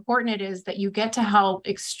how important it is that you get to help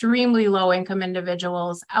extremely low income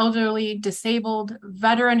individuals, elderly, disabled,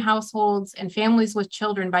 veteran households, and families with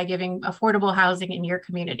children by giving affordable housing in your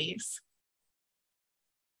communities.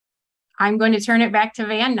 I'm going to turn it back to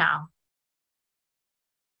Van now.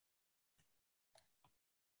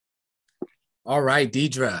 All right,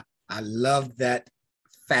 Deidre, I love that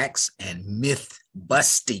facts and myth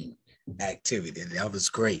busting activity. That was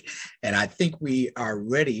great. And I think we are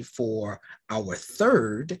ready for our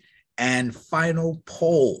third and final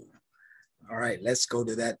poll. All right, let's go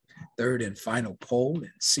to that third and final poll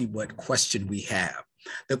and see what question we have.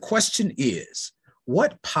 The question is,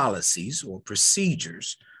 what policies or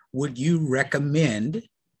procedures would you recommend,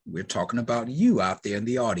 we're talking about you out there in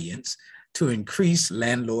the audience, to increase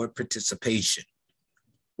landlord participation?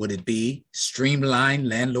 Would it be streamline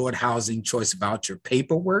landlord housing choice voucher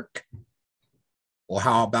paperwork? Or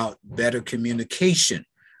how about better communication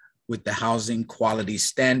with the Housing Quality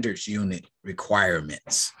Standards Unit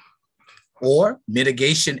requirements? Or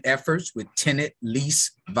mitigation efforts with tenant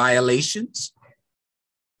lease violations?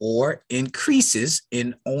 Or increases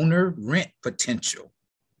in owner rent potential?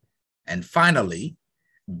 And finally,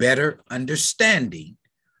 better understanding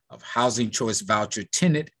of housing choice voucher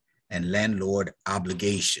tenant and landlord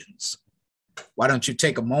obligations. Why don't you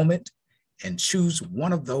take a moment and choose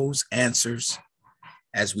one of those answers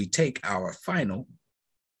as we take our final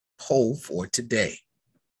poll for today.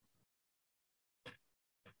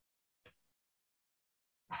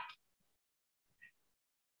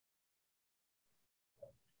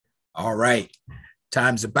 All right,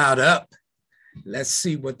 time's about up. Let's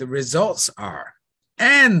see what the results are.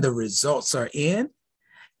 And the results are in,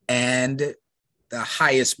 and the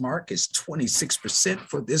highest mark is 26%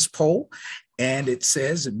 for this poll. And it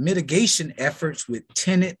says mitigation efforts with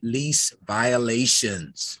tenant lease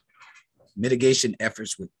violations. Mitigation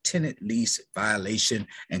efforts with tenant lease violation,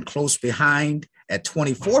 and close behind at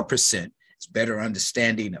 24% is better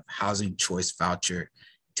understanding of housing choice voucher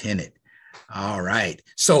tenant. All right,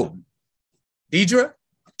 so Deidre,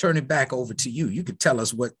 turn it back over to you. You could tell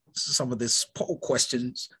us what some of this poll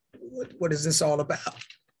questions, what is this all about?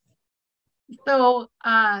 So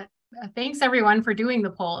thanks everyone for doing the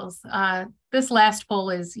polls. This last poll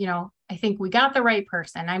is, I think we got the right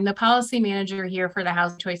person. I'm the policy manager here for the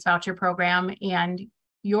Housing Choice Voucher Program, and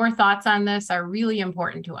your thoughts on this are really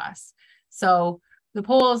important to us. So the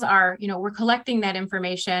polls are, we're collecting that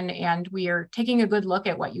information, and we are taking a good look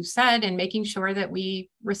at what you said and making sure that we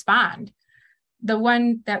respond. The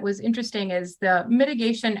one that was interesting is the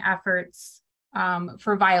mitigation efforts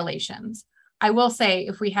for violations. I will say,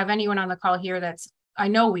 if we have anyone on the call here I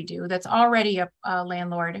know we do, that's already a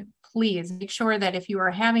landlord, please make sure that if you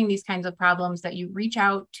are having these kinds of problems, that you reach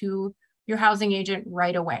out to your housing agent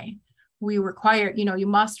right away. We require, you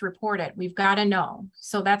must report it. We've got to know.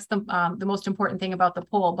 So that's the most important thing about the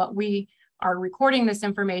poll, but we are recording this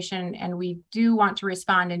information and we do want to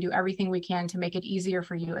respond and do everything we can to make it easier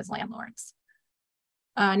for you as landlords.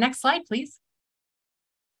 Next slide, please.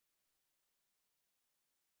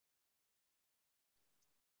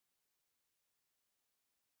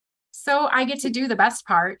 So I get to do the best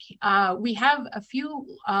part. We have a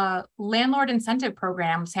few landlord incentive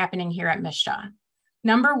programs happening here at MSHDA.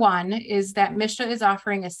 Number one is that MSHDA is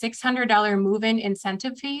offering a $600 move-in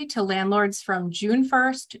incentive fee to landlords from June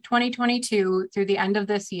 1st, 2022 through the end of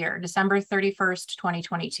this year, December 31st,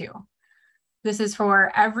 2022. This is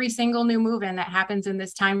for every single new move-in that happens in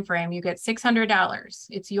this time frame. You get $600.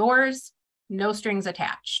 It's yours, no strings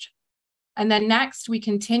attached. And then next, we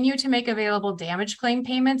continue to make available damage claim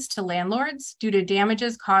payments to landlords due to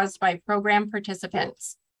damages caused by program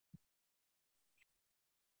participants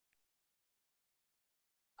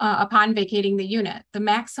upon vacating the unit. The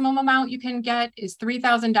maximum amount you can get is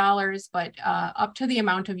 $3,000, but up to the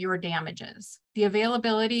amount of your damages. The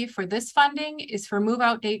availability for this funding is for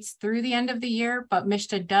move-out dates through the end of the year, but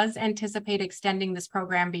MSHDA does anticipate extending this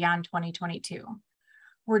program beyond 2022.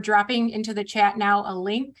 We're dropping into the chat now a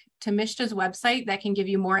link to MSHDA's website that can give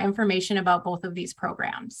you more information about both of these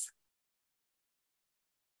programs.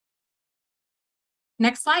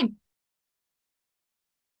 Next slide.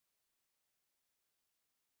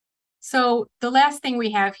 So the last thing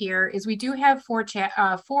we have here is we do have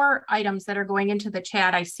four items that are going into the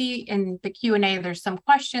chat. I see in the Q&A, there's some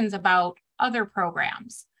questions about other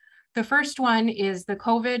programs. The first one is the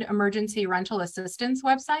COVID Emergency Rental Assistance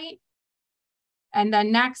website. And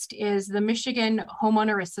then next is the Michigan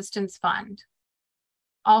Homeowner Assistance Fund.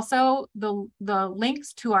 Also, the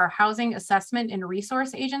links to our Housing Assessment and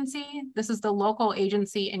Resource Agency. This is the local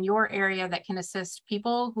agency in your area that can assist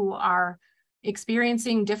people who are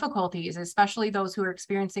experiencing difficulties, especially those who are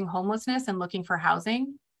experiencing homelessness and looking for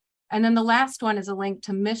housing. And then the last one is a link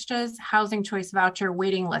to MSHDA's Housing Choice Voucher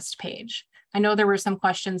waiting list page. I know there were some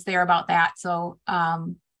questions there about that, so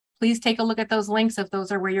please take a look at those links if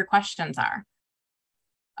those are where your questions are.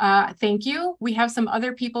 Thank you. We have some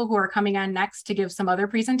other people who are coming on next to give some other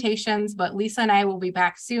presentations, but Lisa and I will be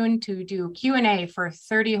back soon to do Q&A for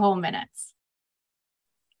 30 whole minutes.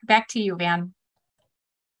 Back to you, Van.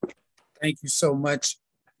 Thank you so much,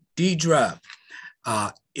 Deidre.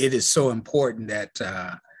 It is so important that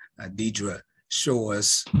Deidre show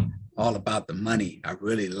us all about the money. I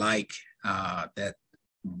really like that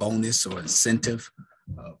bonus or incentive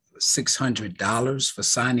of $600 for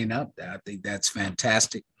signing up. I think that's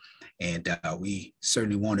fantastic. And we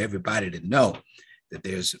certainly want everybody to know that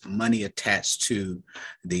there's money attached to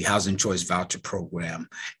the Housing Choice Voucher Program.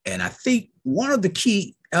 And I think one of the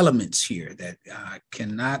key elements here that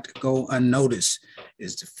cannot go unnoticed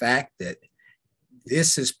is the fact that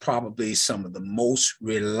this is probably some of the most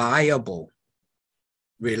reliable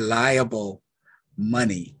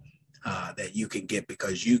money that you can get,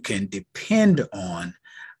 because you can depend on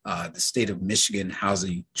the state of Michigan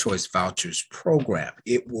Housing Choice Vouchers Program.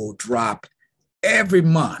 It will drop every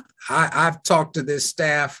month. I've talked to this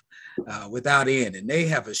staff without end, and they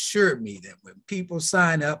have assured me that when people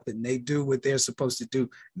sign up and they do what they're supposed to do,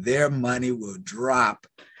 their money will drop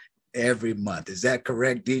every month. Is that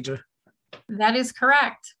correct, Deidre? That is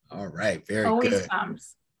correct. All right, very Always good.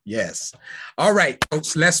 Comes. Yes. All right,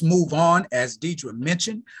 folks, let's move on. As Deidre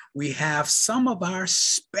mentioned, we have some of our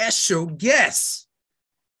special guests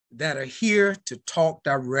that are here to talk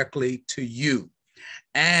directly to you.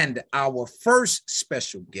 And our first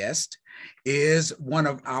special guest is one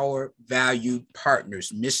of our valued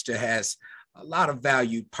partners. MSHDA has a lot of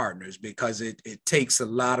valued partners because it takes a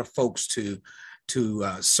lot of folks to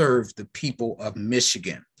serve the people of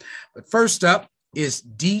Michigan. But first up is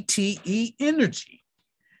DTE Energy,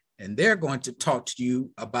 and they're going to talk to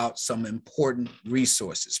you about some important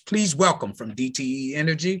resources. Please welcome from DTE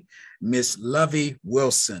Energy, Miss Lovey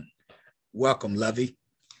Wilson. Welcome, Lovey.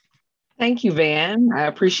 Thank you, Van. I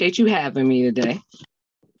appreciate you having me today.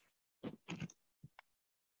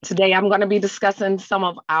 Today, I'm going to be discussing some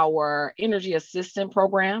of our energy assistant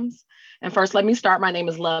programs. And first, let me start. My name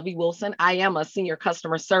is Lovey Wilson. I am a senior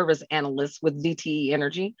customer service analyst with DTE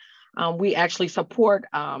Energy. We actually support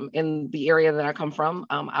in the area that I come from,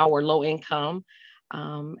 our low income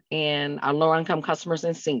and our low income customers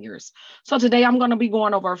and seniors. So today I'm going to be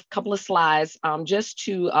going over a couple of slides just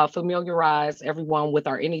to familiarize everyone with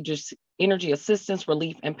our energy assistance,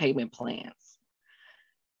 relief, and payment plans.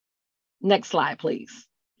 Next slide, please.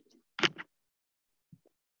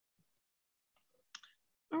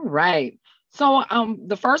 All All right. So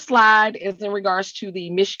the first slide is in regards to the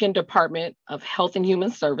Michigan Department of Health and Human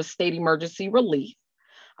Service State Emergency Relief.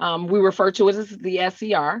 We refer to it as the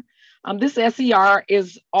SER. This SER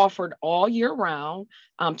is offered all year round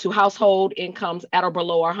to household incomes at or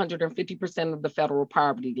below 150% of the federal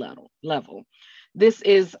poverty level. This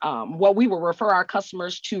is what we will refer our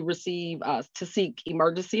customers to receive to seek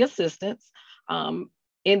emergency assistance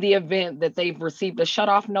in the event that they've received a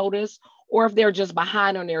shutoff notice, or if they're just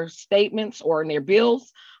behind on their statements or in their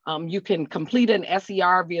bills. You can complete an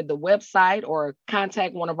SER via the website or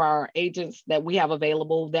contact one of our agents that we have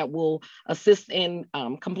available that will assist in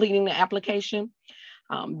completing the application.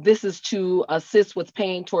 This is to assist with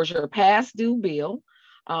paying towards your past due bill.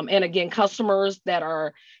 And again, customers that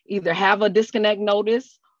are either have a disconnect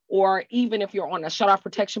notice, or even if you're on a shutoff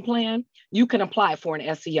protection plan, you can apply for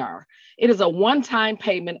an SER. It is a one-time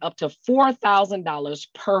payment up to $4,000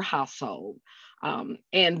 per household.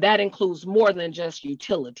 And that includes more than just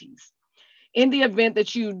utilities. In the event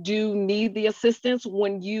that you do need the assistance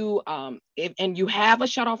when you, and you have a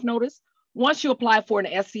shutoff notice, once you apply for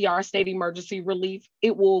an SER, state emergency relief,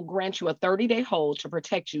 it will grant you a 30-day hold to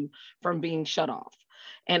protect you from being shut off.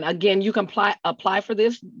 And again, you can apply for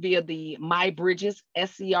this via the My Bridges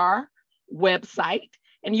SER website,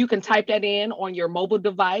 and you can type that in on your mobile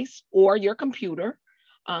device or your computer,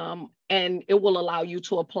 and it will allow you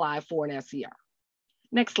to apply for an SER.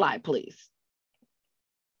 Next slide, please.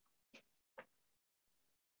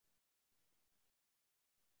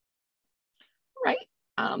 All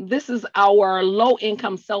right, this is our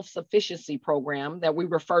low-income self-sufficiency program that we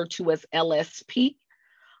refer to as LSP.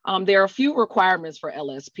 There are a few requirements for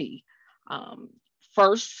LSP.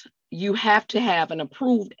 First, you have to have an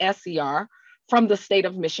approved SER from the state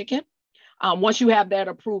of Michigan. Once you have that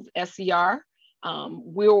approved SER,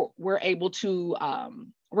 we're able to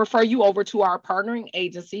refer you over to our partnering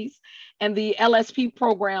agencies. And the LSP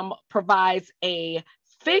program provides a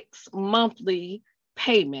fixed monthly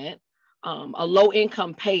payment, a low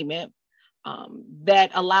income payment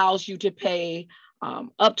that allows you to pay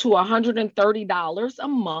up to $130 a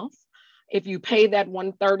month. If you pay that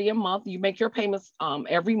 $130 a month, you make your payments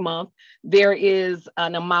every month. There is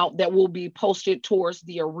an amount that will be posted towards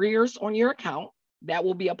the arrears on your account that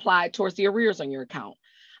will be applied towards the arrears on your account.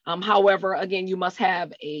 However, again, you must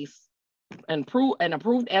have an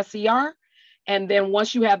approved SER. And then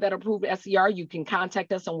once you have that approved SER, you can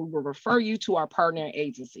contact us and we will refer you to our partner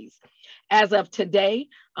agencies. As of today,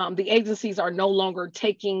 the agencies are no longer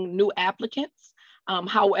taking new applicants.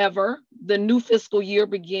 However, the new fiscal year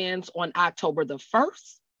begins on October the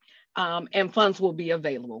 1st, and funds will be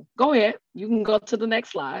available. Go ahead, you can go to the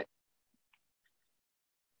next slide.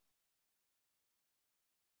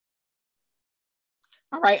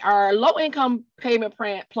 All right, our low-income payment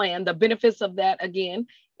plan, the benefits of that, again,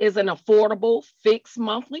 is an affordable fixed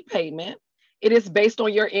monthly payment. It is based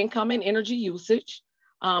on your income and energy usage.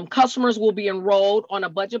 Customers will be enrolled on a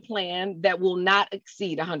budget plan that will not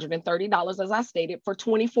exceed $130, as I stated, for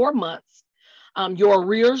 24 months. Your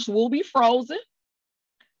arrears will be frozen.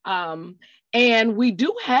 And we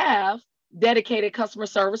do have dedicated customer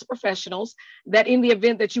service professionals that in the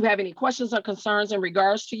event that you have any questions or concerns in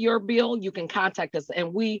regards to your bill, you can contact us.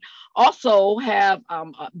 And we also have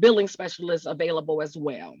billing specialists available as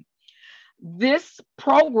well. This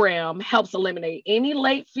program helps eliminate any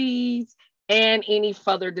late fees and any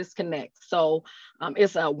further disconnects. So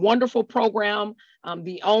it's a wonderful program.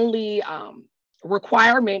 The only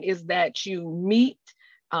requirement is that you meet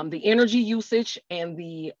the energy usage and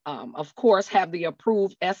the, of course, have the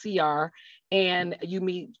approved SER and you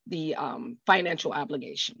meet the financial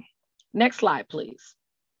obligation. Next slide, please.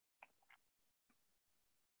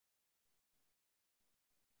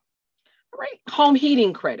 All right, home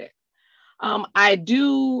heating credit. I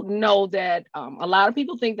do know that a lot of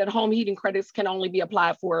people think that home heating credits can only be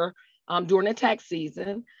applied for during the tax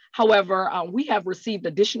season. However, we have received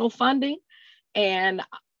additional funding, and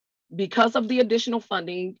because of the additional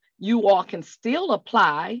funding, you all can still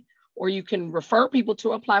apply, or you can refer people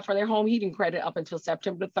to apply for their home heating credit up until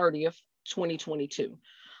September 30th, 2022.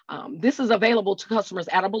 This is available to customers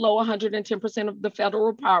at or below 110% of the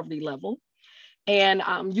federal poverty level. And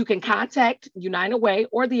you can contact United Way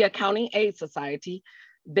or the Accounting Aid Society.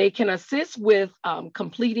 They can assist with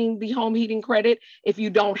completing the home heating credit if you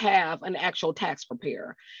don't have an actual tax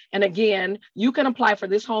preparer. And again, you can apply for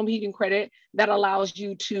this home heating credit that allows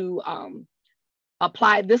you to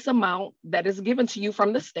apply this amount that is given to you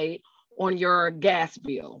from the state on your gas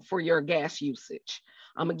bill for your gas usage.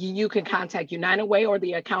 Again, you can contact United Way or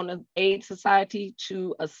the Accounting Aid Society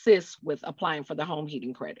to assist with applying for the home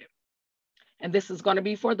heating credit. And this is going to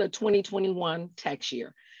be for the 2021 tax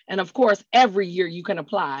year. And of course, every year you can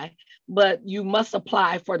apply, but you must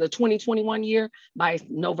apply for the 2021 year by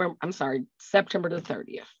September the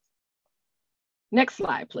 30th. Next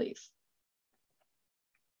slide, please.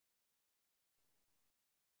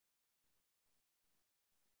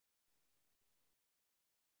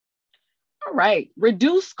 All right,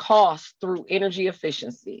 reduce costs through energy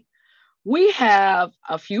efficiency. We have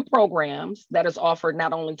a few programs that is offered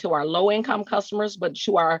not only to our low-income customers, but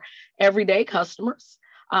to our everyday customers.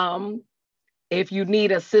 If you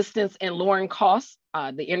need assistance in lowering costs,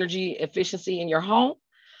 the energy efficiency in your home,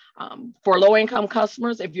 for low-income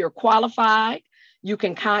customers, if you're qualified, you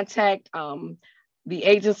can contact the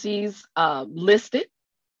agencies listed.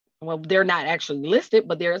 Well, they're not actually listed,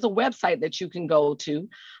 but there is a website that you can go to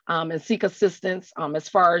and seek assistance as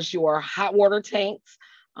far as your hot water tanks,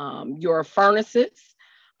 your furnaces.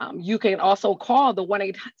 You can also call the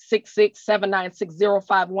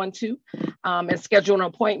 1-866-796-0512 and schedule an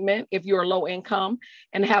appointment if you're low income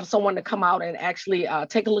and have someone to come out and actually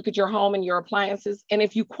take a look at your home and your appliances. And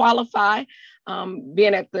if you qualify,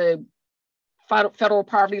 being at the federal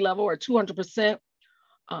poverty level or 200%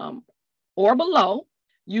 or below,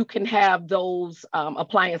 you can have those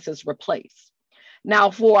appliances replaced.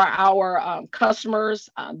 Now, for our customers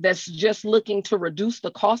that's just looking to reduce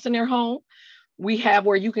the cost in their home, we have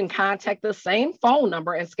where you can contact the same phone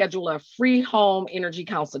number and schedule a free home energy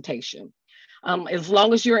consultation. As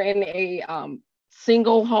long as you're in a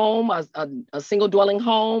single home, a single dwelling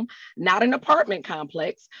home, not an apartment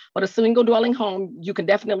complex, but a single dwelling home, you can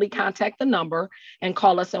definitely contact the number and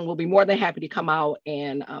call us, and we'll be more than happy to come out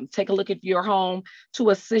and take a look at your home to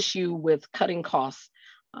assist you with cutting costs.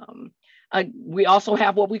 We also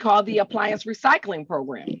have what we call the appliance recycling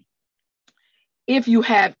program. If you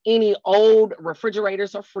have any old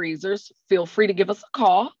refrigerators or freezers, feel free to give us a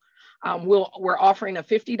call. We're offering a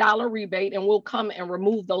 $50 rebate, and we'll come and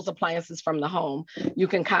remove those appliances from the home. You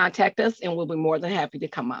can contact us and we'll be more than happy to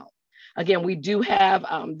come out. Again, we do have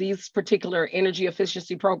these particular energy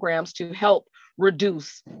efficiency programs to help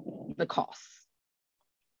reduce the costs.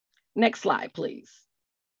 Next slide, please.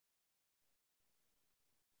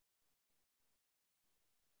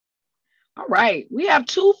 All right, we have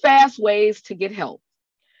two fast ways to get help.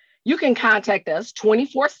 You can contact us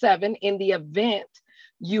 24/7 in the event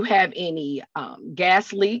you have any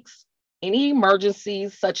gas leaks, any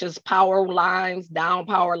emergencies such as power lines, down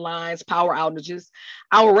power lines, power outages.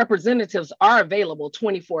 Our representatives are available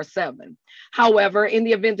 24/7. However, in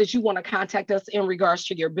the event that you want to contact us in regards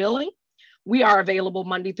to your billing, we are available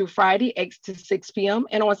Monday through Friday, 8 to 6 p.m.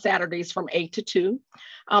 and on Saturdays from 8 to 2.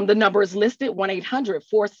 The number is listed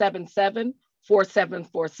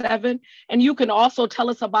 1-800-477-4747. And you can also tell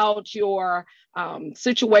us about your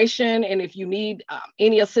situation. And if you need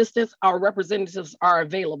any assistance, our representatives are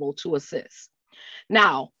available to assist.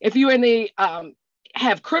 Now, if you're in the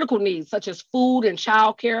have critical needs such as food and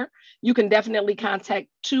childcare, you can definitely contact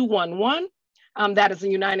 211. That is the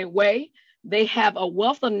United Way. They have a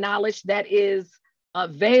wealth of knowledge that is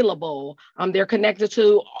available. They're connected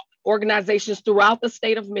to organizations throughout the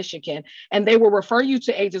state of Michigan, and they will refer you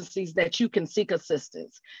to agencies that you can seek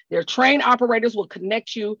assistance. Their trained operators will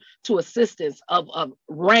connect you to assistance of a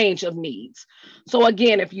range of needs. So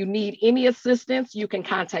again, if you need any assistance, you can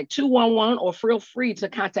contact 211 or feel free to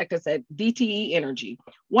contact us at DTE Energy,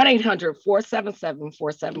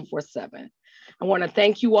 1-800-477-4747. I want to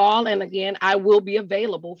thank you all. And again, I will be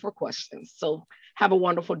available for questions. So have a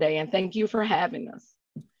wonderful day and thank you for having us.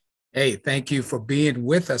 Hey, thank you for being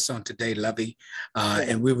with us on today, Lovey.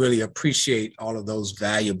 And we really appreciate all of those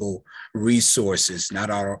valuable resources. Not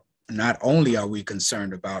only are we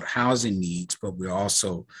concerned about housing needs, but we're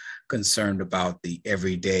also concerned about the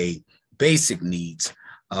everyday basic needs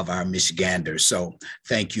of our Michiganders. So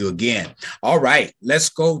thank you again. All right, let's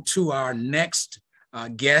go to our next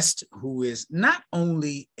guest, who is not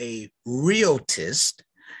only a realtist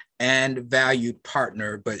and valued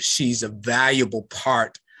partner, but she's a valuable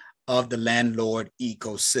part of the landlord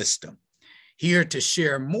ecosystem. Here to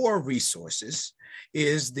share more resources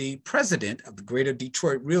is the president of the Greater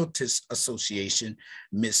Detroit Realtors Association,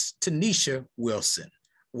 Ms. Tanisha Wilson.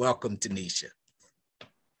 Welcome, Tanisha.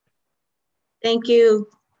 Thank you.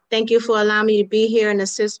 Thank you for allowing me to be here and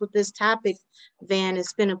assist with this topic, Van.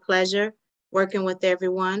 It's been a pleasure working with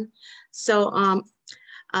everyone. So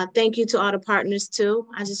thank you to all the partners too.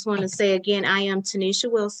 I just want to say again, I am Tanisha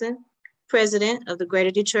Wilson, president of the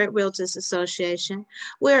Greater Detroit Realtors Association.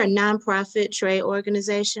 We're a nonprofit trade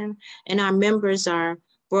organization, and our members are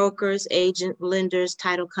brokers, agents, lenders,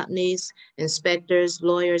 title companies, inspectors,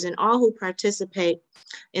 lawyers, and all who participate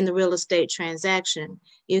in the real estate transaction.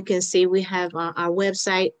 You can see we have our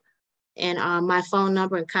website And my phone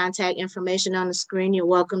number and contact information on the screen. You're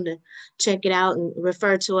welcome to check it out and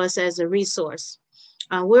refer to us as a resource.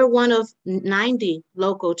 We're one of 90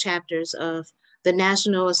 local chapters of the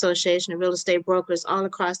National Association of Real Estate Brokers all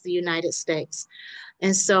across the United States.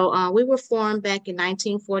 And so we were formed back in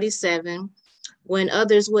 1947 when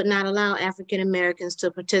others would not allow African Americans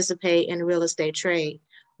to participate in the real estate trade.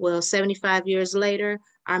 Well, 75 years later,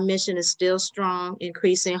 our mission is still strong,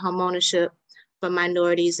 increasing homeownership for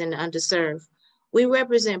minorities and the underserved. We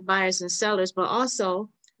represent buyers and sellers, but also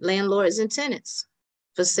landlords and tenants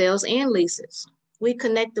for sales and leases. We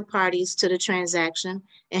connect the parties to the transaction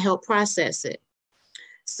and help process it.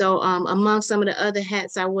 So among some of the other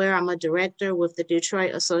hats I wear, I'm a director with the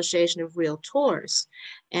Detroit Association of Realtors.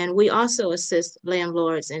 And we also assist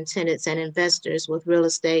landlords and tenants and investors with real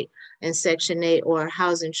estate and Section 8 or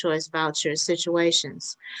housing choice voucher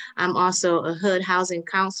situations. I'm also a HUD housing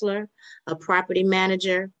counselor, a property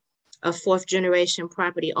manager, a fourth generation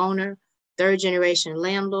property owner, third generation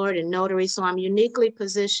landlord and notary. So I'm uniquely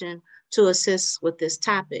positioned to assist with this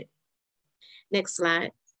topic. Next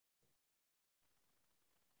slide.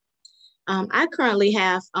 I currently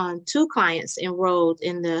have 2 clients enrolled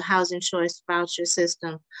in the Housing Choice Voucher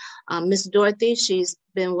system. Miss Dorothy, she's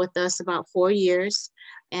been with us about 4 years,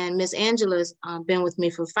 and Miss Angela's been with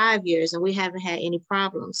me for 5 years, and we haven't had any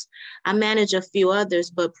problems. I manage a few others,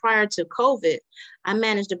 but prior to COVID, I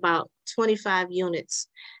managed about 25 units.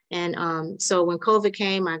 And so when COVID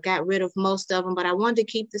came, I got rid of most of them, but I wanted to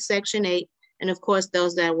keep the Section 8, and of course,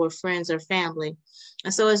 those that were friends or family.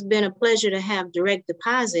 And so it's been a pleasure to have direct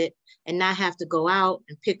deposit and not have to go out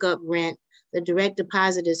and pick up rent. The direct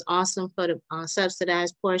deposit is awesome for the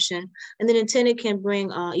subsidized portion. And then the tenant can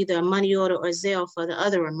bring either a money order or Zelle for the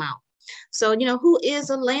other amount. So, you know, who is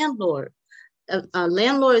a landlord?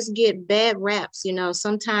 Landlords get bad raps. You know,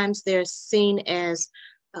 sometimes they're seen as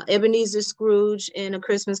Ebenezer Scrooge in A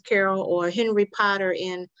Christmas Carol or Henry Potter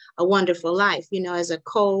in A Wonderful Life, you know, as a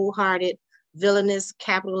cold-hearted, villainous,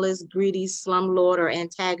 capitalist, greedy slumlord or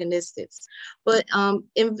antagonistic. But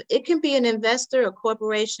it can be an investor, a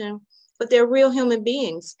corporation, but they're real human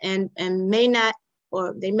beings and may not,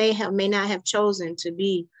 or they may not have chosen to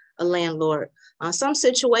be a landlord. Some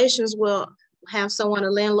situations will have someone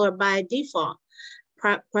a landlord by default.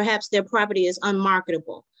 Perhaps their property is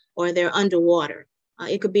unmarketable or they're underwater.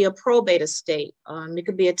 It could be a probate estate. It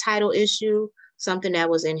could be a title issue, something that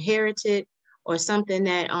was inherited, or something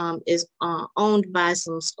that is owned by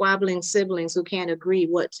some squabbling siblings who can't agree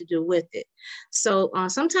what to do with it. So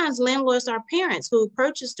sometimes landlords are parents who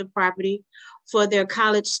purchased a property for their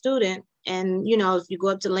college student. And, you know, if you go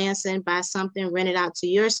up to Lansing, buy something, rent it out to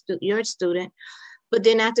your student, but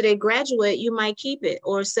then after they graduate, you might keep it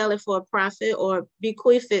or sell it for a profit or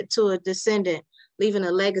bequeath it to a descendant, leaving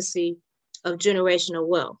a legacy of generational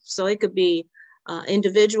wealth. So it could be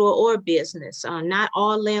individual or business. Not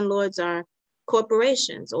all landlords are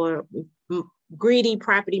corporations or greedy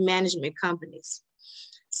property management companies.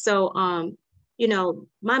 So, you know,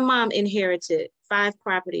 my mom inherited 5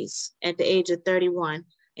 properties at the age of 31,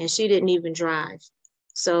 and she didn't even drive.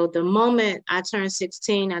 So the moment I turned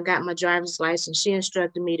 16, I got my driver's license. She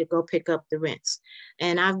instructed me to go pick up the rents.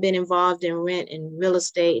 And I've been involved in rent and real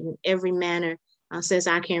estate in every manner since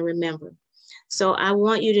I can remember. So I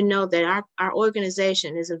want you to know that our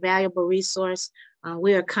organization is a valuable resource.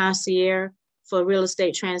 We are concierge for real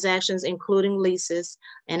estate transactions, including leases.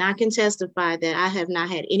 And I can testify that I have not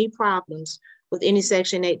had any problems with any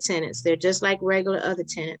Section 8 tenants. They're just like regular other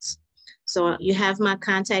tenants. So you have my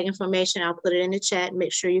contact information. I'll put it in the chat.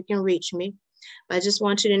 Make sure you can reach me. But I just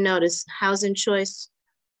want you to know this Housing Choice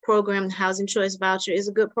program, the Housing Choice Voucher is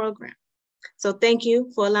a good program. So thank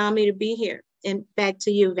you for allowing me to be here. And back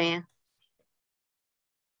to you, Van.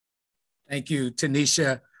 Thank you,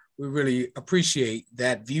 Tanisha. We really appreciate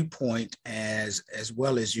that viewpoint as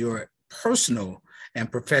well as your personal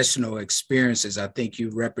and professional experiences. I think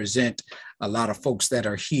you represent a lot of folks that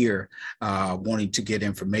are here wanting to get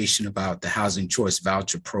information about the Housing Choice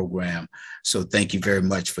Voucher Program. So thank you very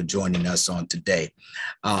much for joining us on today.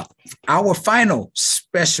 Our final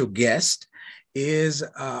special guest is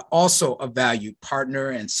also a valued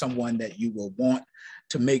partner and someone that you will want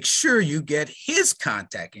to make sure you get his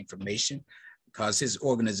contact information, because his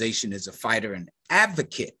organization is a fighter and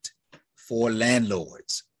advocate for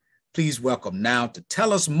landlords. Please welcome now to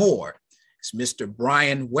tell us more is Mr.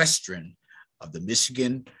 Brian Westron of the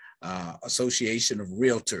Michigan Association of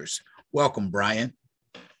Realtors. Welcome, Brian.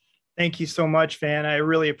 Thank you so much, Van. I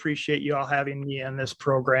really appreciate you all having me on this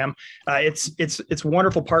program. It's a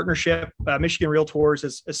wonderful partnership. Michigan Realtors,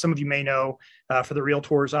 as some of you may know, for the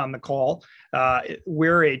Realtors on the call,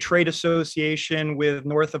 we're a trade association with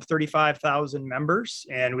north of 35,000 members,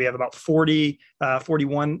 and we have about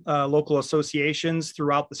 41 local associations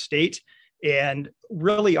throughout the state. And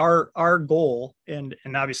really our goal, and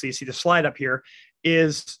obviously you see the slide up here,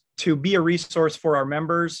 is to be a resource for our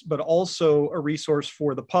members, but also a resource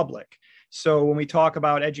for the public. So when we talk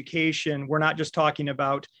about education, we're not just talking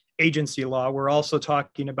about agency law. We're also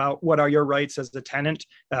talking about what are your rights as a tenant.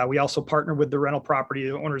 We also partner with the Rental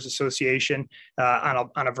Property Owners Association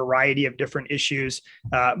on a variety of different issues.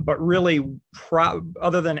 But really,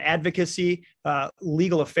 other than advocacy,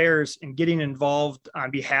 legal affairs and getting involved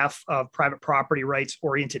on behalf of private property rights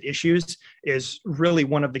oriented issues is really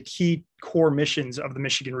one of the key core missions of the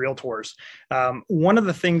Michigan Realtors. One of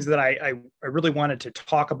the things that I really wanted to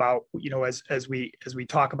talk about, as we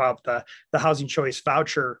talk about the Housing Choice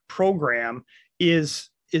Voucher program, is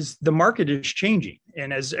the market is changing.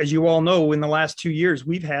 And as you all know, in the last 2 years,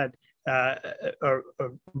 we've had a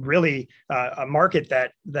market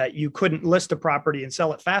that you couldn't list a property and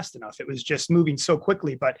sell it fast enough. It was just moving so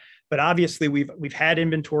quickly. But obviously we've had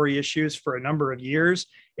inventory issues for a number of years,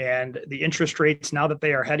 and the interest rates, now that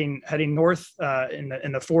they are heading north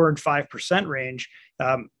in the 4 and 5% range,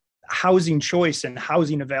 housing choice and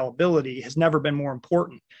housing availability has never been more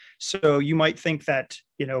important. So you might think that,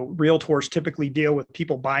 realtors typically deal with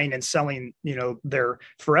people buying and selling, their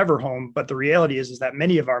forever home. But the reality is that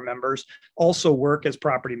many of our members also work as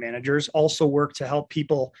property managers, also work to help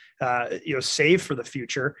people, save for the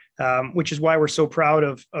future, which is why we're so proud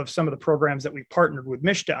of some of the programs that we've partnered with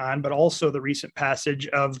MSHDA on, but also the recent passage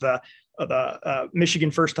of the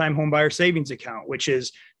Michigan First-Time Homebuyer Savings Account, which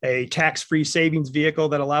is a tax-free savings vehicle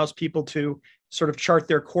that allows people to sort of chart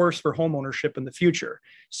their course for homeownership in the future.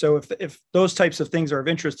 So if those types of things are of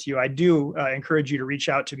interest to you, I do encourage you to reach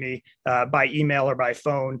out to me by email or by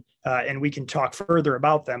phone, and we can talk further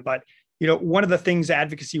about them. But one of the things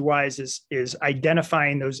advocacy-wise is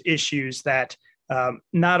identifying those issues that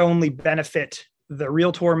not only benefit the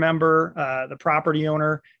realtor member, the property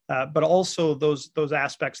owner, but also those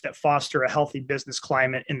aspects that foster a healthy business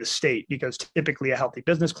climate in the state, because typically a healthy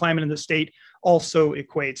business climate in the state also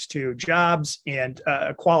equates to jobs and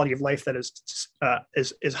a quality of life that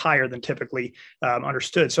is higher than typically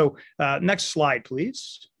understood. So next slide,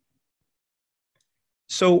 please.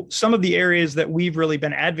 So some of the areas that we've really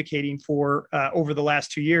been advocating for over the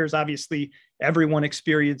last 2 years, obviously everyone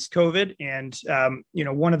experienced COVID, and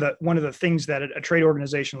one of the things that a trade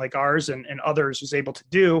organization like ours and others was able to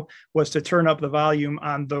do was to turn up the volume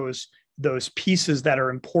on those pieces that are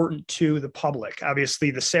important to the public.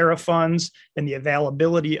 Obviously, the SARA funds and the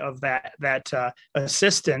availability of that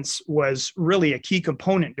assistance was really a key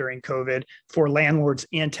component during COVID for landlords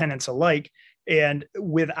and tenants alike. And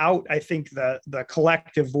without, I think, the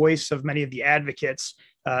collective voice of many of the advocates,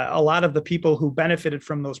 a lot of the people who benefited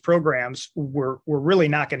from those programs were really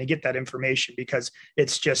not going to get that information, because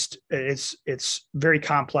it's very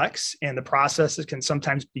complex, and the processes can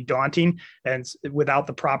sometimes be daunting. And without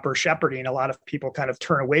the proper shepherding, a lot of people kind of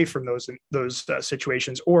turn away from those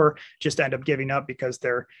situations, or just end up giving up because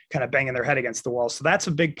they're kind of banging their head against the wall. So that's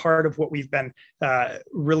a big part of what we've been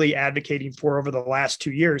really advocating for over the last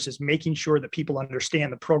 2 years, is making sure that people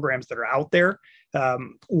understand the programs that are out there.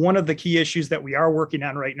 One of the key issues that we are working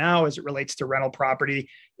on right now as it relates to rental property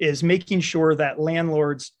is making sure that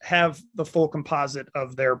landlords have the full composite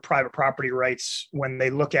of their private property rights when they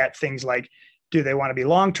look at things like, do they want to be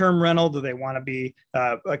long-term rental? Do they want to be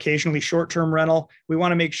occasionally short-term rental? We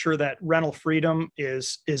want to make sure that rental freedom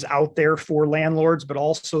is out there for landlords, but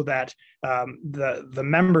also that the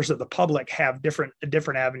members of the public have different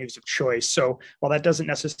avenues of choice. So while that doesn't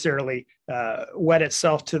necessarily wed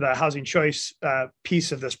itself to the housing choice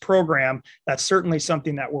piece of this program, that's certainly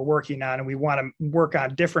something that we're working on, and we want to work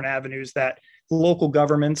on different avenues that local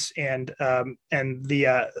governments and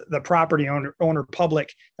the property owner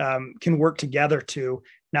public can work together to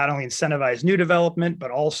not only incentivize new development,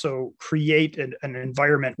 but also create an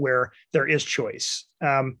environment where there is choice.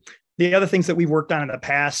 The other things that we've worked on in the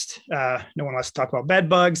past, no one wants to talk about bed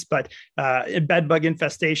bugs, but bed bug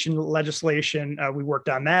infestation legislation, we worked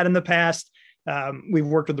on that in the past. We've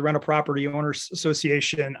worked with the Rental Property Owners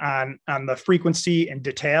Association on the frequency and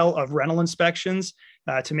detail of rental inspections.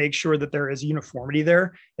 to make sure that there is uniformity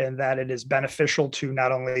there and that it is beneficial to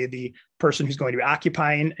not only the person who's going to be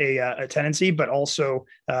occupying a tenancy, but also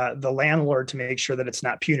the landlord, to make sure that it's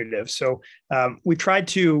not punitive. So we've tried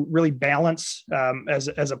to really balance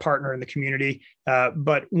as a partner in the community.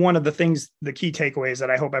 But one of the key takeaways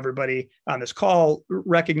that I hope everybody on this call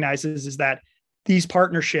recognizes is that these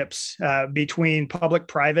partnerships between public,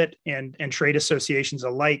 private, and trade associations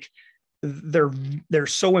alike, they're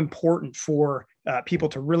so important for people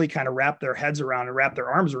to really kind of wrap their heads around and wrap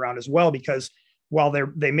their arms around as well, because while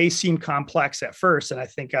they may seem complex at first, and I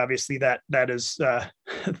think obviously that is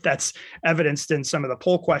that's evidenced in some of the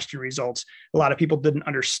poll question results, a lot of people didn't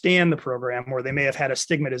understand the program, or they may have had a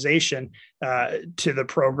stigmatization to the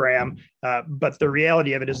program. But the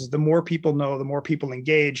reality of it is the more people know, the more people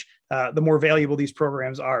engage, the more valuable these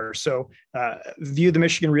programs are. So view the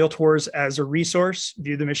Michigan Realtors as a resource,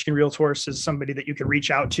 view the Michigan Realtors as somebody that you can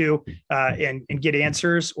reach out to and get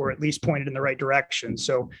answers, or at least pointed in the right direction.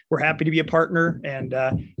 So we're happy to be a partner. And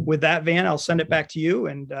with that, Van, I'll send it back to you,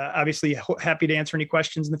 and obviously happy to answer any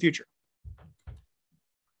questions in the future.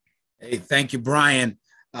 Hey, thank you, Brian.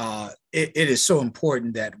 It is so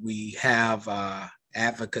important that we have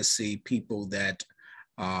advocacy people that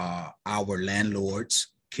our landlords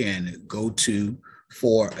can go to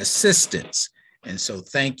for assistance. And so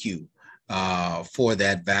thank you for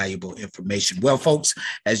that valuable information. Well, folks,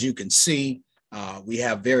 as you can see, we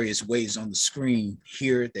have various ways on the screen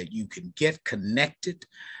here that you can get connected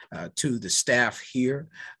to the staff here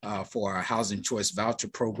for our Housing Choice Voucher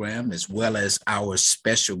Program, as well as our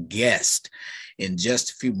special guest. In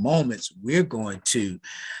just a few moments, we're going to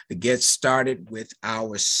get started with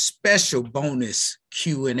our special bonus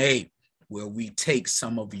Q&A, where we take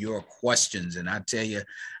some of your questions. And I tell you,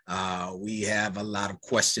 we have a lot of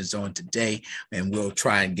questions on today, and we'll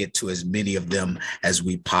try and get to as many of them as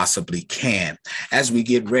we possibly can. As we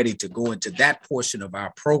get ready to go into that portion of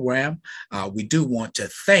our program, we do want to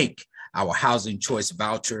thank our Housing Choice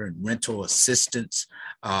Voucher and Rental Assistance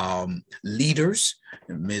leaders,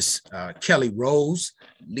 Ms. Kelly Rose,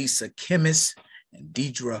 Lisa Kimmis, and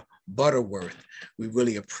Deidre Butterworth. We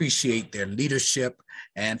really appreciate their leadership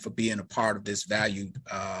and for being a part of this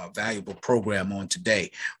valuable program on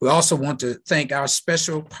today. We also want to thank our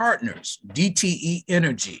special partners, DTE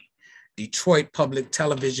Energy, Detroit Public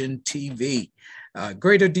Television TV,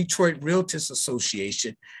 Greater Detroit Realtors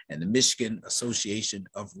Association, and the Michigan Association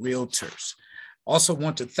of Realtors. Also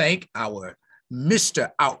want to thank our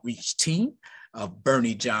Mr. Outreach team of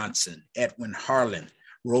Bernie Johnson, Edwin Harlan,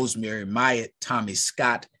 Rosemary Myatt, Tommy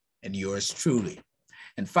Scott, and yours truly.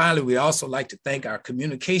 And finally, we also like to thank our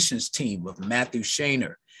communications team of Matthew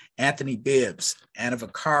Shaner, Anthony Bibbs, Anna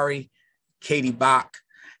Vicari, Katie Bach,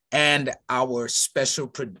 and our special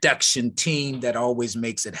production team that always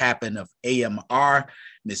makes it happen of AMR,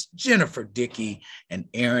 Miss Jennifer Dickey and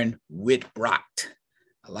Aaron Whitbrocht.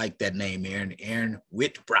 I like that name, Aaron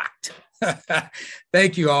Whitbrocht.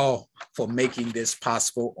 Thank you all for making this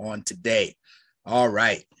possible on today. All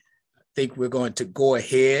right, I think we're going to go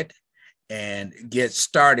ahead and get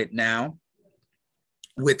started now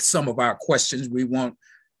with some of our questions. We won't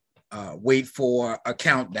wait for a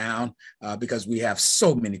countdown because we have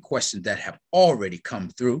so many questions that have already come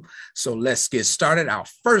through. So let's get started. Our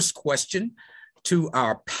first question to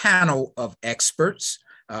our panel of experts,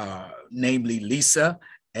 namely Lisa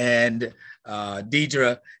and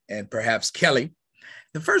Deidre and perhaps Kelly.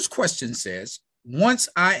 The first question says, once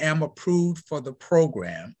I am approved for the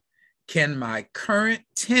program, can my current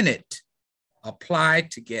tenant apply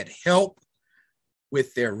to get help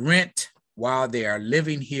with their rent while they are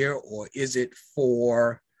living here, or is it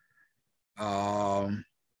for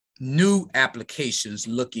new applications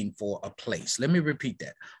looking for a place? Let me repeat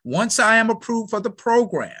that. Once I am approved for the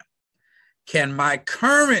program, can my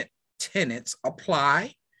current tenants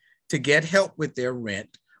apply to get help with their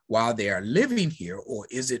rent while they are living here, or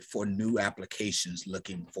is it for new applications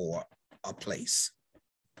looking for a place?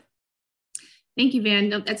 Thank you, Van.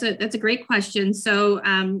 No, that's a great question. So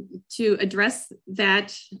to address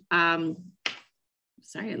that, sorry,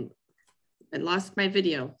 I lost my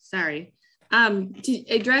video. Sorry. To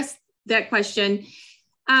address that question,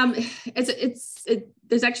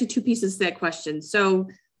 there's actually two pieces to that question. So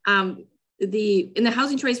in the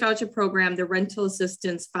Housing Choice Voucher Program, the rental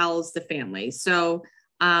assistance follows the family. So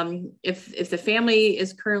if the family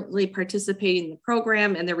is currently participating in the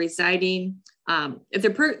program and they're residing,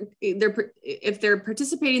 if they're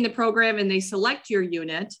participating in the program and they select your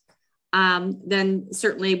unit, then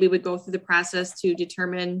certainly we would go through the process to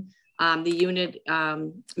determine the unit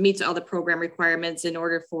meets all the program requirements in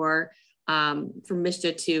order for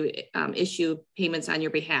MSHDA to issue payments on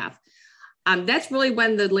your behalf. That's really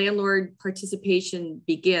when the landlord participation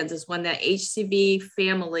begins, is when that HCV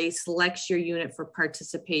family selects your unit for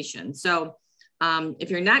participation. So if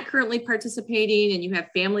you're not currently participating and you have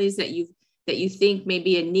families that you think may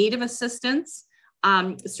be in need of assistance,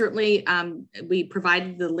 certainly we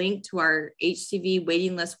provided the link to our HCV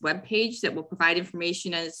waiting list webpage that will provide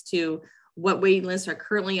information as to what waiting lists are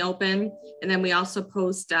currently open. And then we also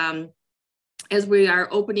post, as we are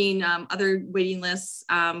opening other waiting lists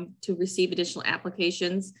to receive additional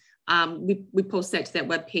applications, we post that to that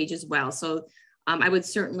webpage as well. So I would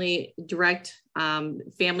certainly direct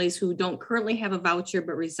families who don't currently have a voucher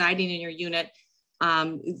but residing in your unit,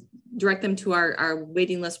 direct them to our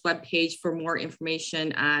waiting list webpage for more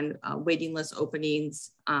information on waiting list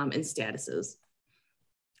openings and statuses.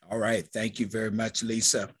 All right, thank you very much,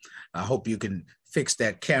 Lisa. I hope you can fix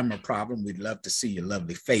that camera problem. We'd love to see your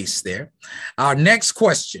lovely face there. Our next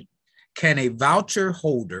question: can a voucher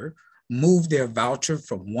holder move their voucher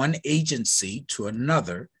from one agency to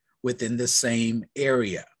another within the same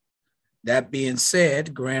area? That being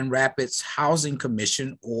said, Grand Rapids Housing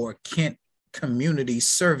Commission or Kent Community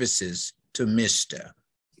Services to MSHDA.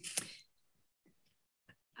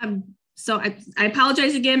 So I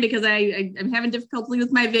apologize again because I'm having difficulty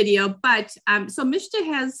with my video, but so MSHDA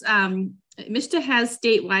has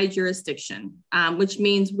statewide jurisdiction, which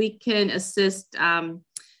means we can assist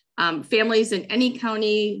families in any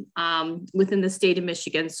county within the state of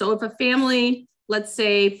Michigan. So if a family, let's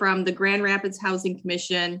say from the Grand Rapids Housing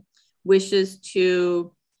Commission, wishes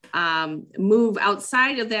to move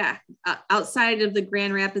outside of the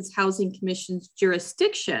Grand Rapids Housing Commission's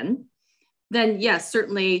jurisdiction, then yes,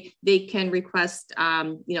 certainly they can request,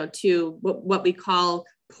 to what we call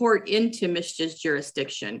port into MSHDA's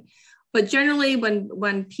jurisdiction. But generally, when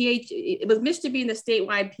with MSHDA being the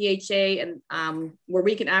statewide PHA and where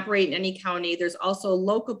we can operate in any county, there's also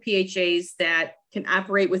local PHAs that can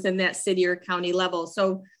operate within that city or county level.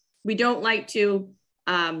 So we don't like to,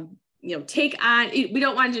 take on. We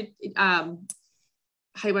don't want to. How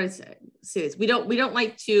do you want to say this? We don't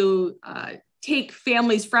like to take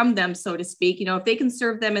families from them, so to speak. If they can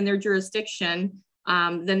serve them in their jurisdiction,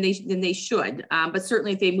 then they should. But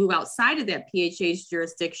certainly if they move outside of that PHA's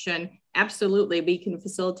jurisdiction, absolutely, we can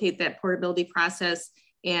facilitate that portability process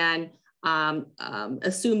and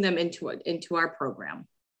assume them into our program.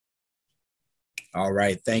 All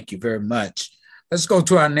right, thank you very much. Let's go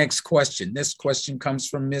to our next question. This question comes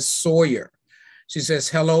from Ms. Sawyer. She says,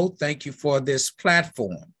 hello, thank you for this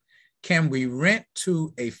platform. Can we rent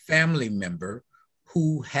to a family member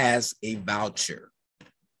who has a voucher?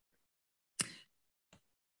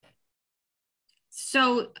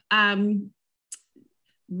 So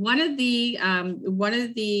one of the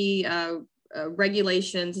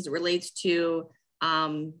regulations as it relates to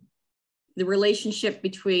the relationship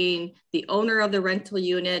between the owner of the rental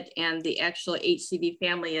unit and the actual HCV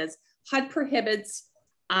family is HUD prohibits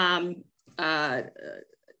HCV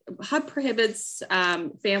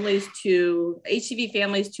families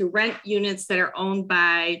to rent units that are owned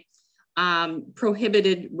by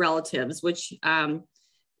prohibited relatives, which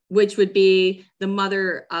would be the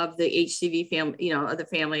mother of the HCV family, of the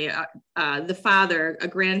family, the father, a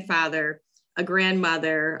grandfather, a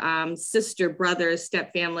grandmother, sister, brother,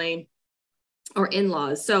 stepfamily, or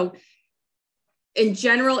in-laws. So in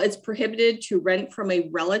general, it's prohibited to rent from a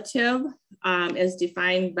relative as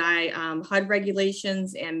defined by HUD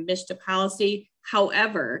regulations and MSHDA policy.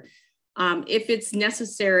 However, if it's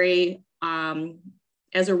necessary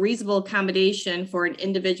as a reasonable accommodation for an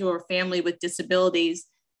individual or family with disabilities,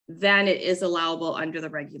 then it is allowable under the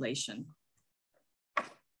regulation.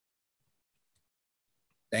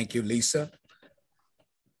 Thank you, Lisa.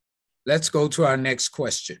 Let's go to our next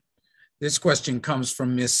question. This question comes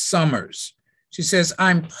from Ms. Summers. She says,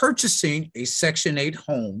 I'm purchasing a Section 8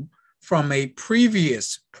 home from a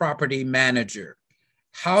previous property manager.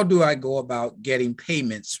 How do I go about getting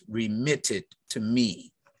payments remitted to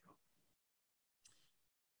me?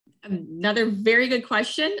 Another very good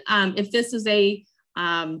question. If this is a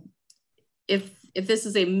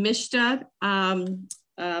MSHDA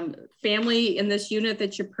family in this unit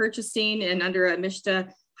that you're purchasing and under a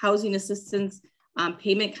MSHDA housing assistance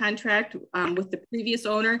payment contract with the previous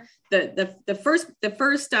owner, the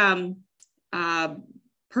first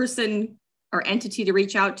person or entity to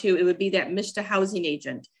reach out to, it would be that MSHDA housing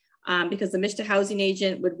agent, because the MSHDA housing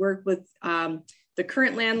agent would work with the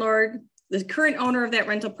current landlord, the current owner of that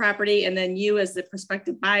rental property, and then you as the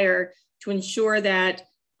prospective buyer to ensure that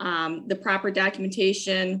the proper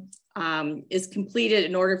documentation is completed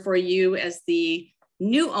in order for you as the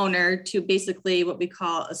new owner to basically what we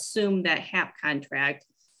call assume that HAP contract.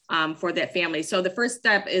 for that family. So the first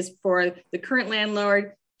step is for the current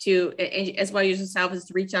landlord to, as well as yourself, is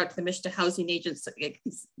to reach out to the MSHDA housing agents. So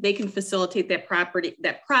they can facilitate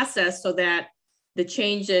that process so that the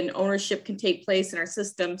change in ownership can take place in our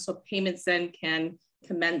system, so payments then can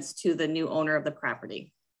commence to the new owner of the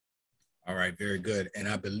property. All right, very good. And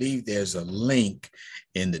I believe there's a link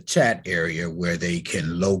in the chat area where they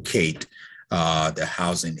can locate the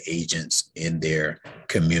housing agents in their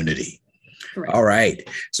community. Correct. All right.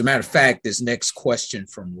 As a matter of fact, this next question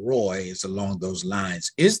from Roy is along those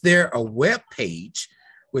lines. Is there a web page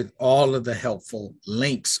with all of the helpful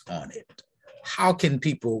links on it? How can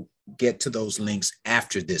people get to those links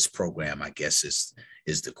after this program, I guess is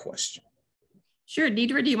the question. Sure.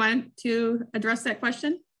 Deidre, do you want to address that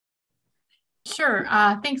question? Sure.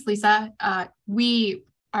 Thanks, Lisa. We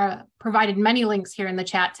provided many links here in the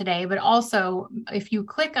chat today, but also if you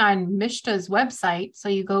click on MSHDA's website, so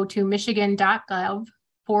you go to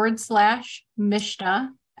michigan.gov/MSHDA,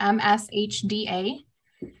 MSHDA,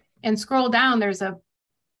 and scroll down, there's a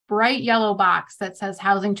bright yellow box that says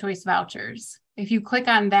Housing Choice Vouchers. If you click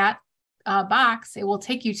on that box, it will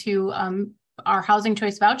take you to our Housing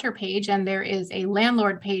Choice Voucher page, and there is a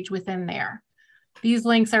landlord page within there. These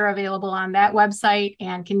links are available on that website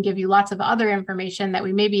and can give you lots of other information that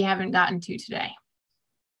we maybe haven't gotten to today.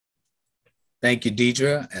 Thank you,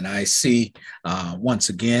 Deidre. And I see once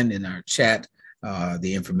again in our chat,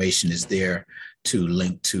 the information is there to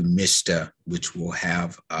link to MSHDA, which will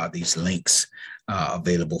have these links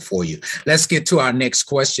available for you. Let's get to our next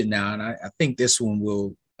question now. And I think this one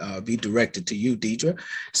will be directed to you, Deidre. It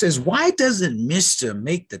says, why doesn't MSHDA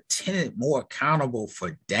make the tenant more accountable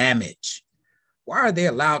for damage? Why are they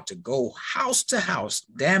allowed to go house to house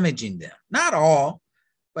damaging them? Not all,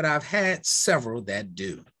 but I've had several that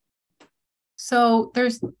do. So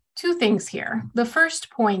there's two things here. The first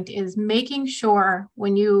point is making sure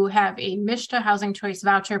when you have a MSHDA Housing Choice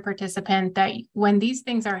Voucher participant that when these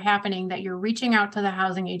things are happening, that you're reaching out to the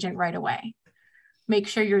housing agent right away. Make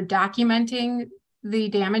sure you're documenting the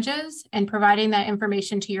damages and providing that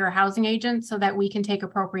information to your housing agent so that we can take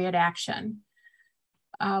appropriate action.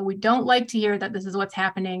 We don't like to hear that this is what's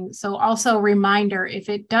happening. So also a reminder, if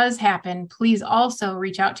it does happen, please also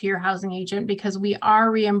reach out to your housing agent because we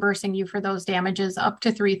are reimbursing you for those damages up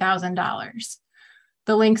to $3,000.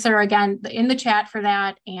 The links are again in the chat for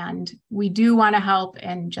that. And we do want to help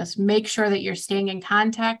and just make sure that you're staying in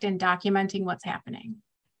contact and documenting what's happening.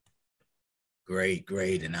 Great,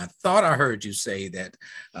 great. And I thought I heard you say that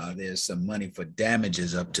there's some money for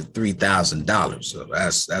damages up to $3,000. So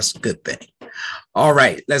that's a good thing. All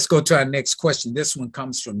right, let's go to our next question. This one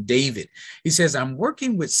comes from David. He says, I'm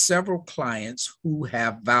working with several clients who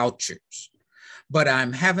have vouchers, but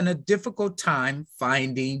I'm having a difficult time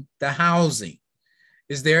finding the housing.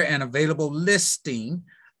 Is there an available listing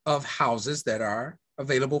of houses that are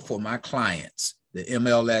available for my clients? The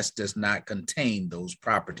MLS does not contain those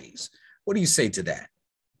properties. What do you say to that?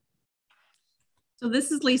 So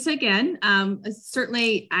this is Lisa again.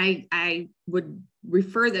 Certainly, I would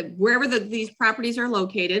refer that wherever these properties are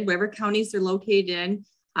located, wherever counties they're located in,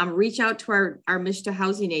 reach out to our MSHDA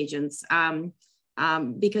housing agents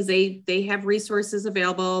because they have resources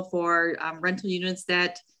available for rental units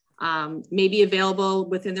that may be available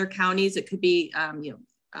within their counties. It could be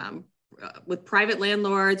with private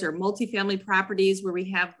landlords or multifamily properties where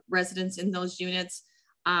we have residents in those units.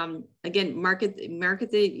 Again, market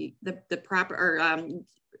the proper or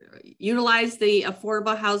utilize the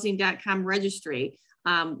affordablehousing.com registry.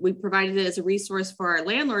 We provided it as a resource for our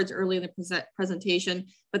landlords early in the presentation,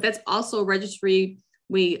 but that's also a registry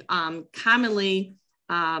we commonly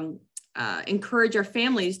encourage our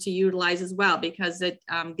families to utilize as well, because it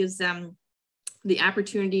gives them the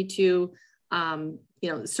opportunity to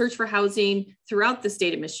search for housing throughout the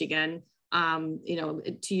state of Michigan,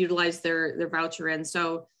 to utilize their voucher in.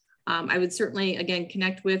 So I would certainly, again,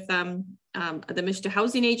 connect with the MSHDA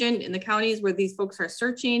housing agent in the counties where these folks are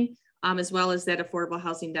searching, as well as that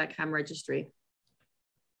affordablehousing.com registry.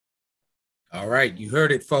 All right, you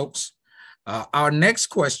heard it, folks. Our next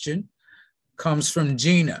question comes from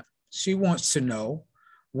Gina. She wants to know,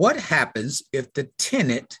 what happens if the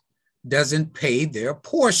tenant doesn't pay their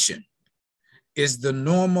portion? Is the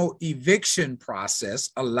normal eviction process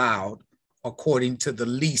allowed according to the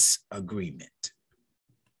lease agreement?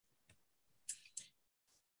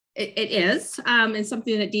 It is, and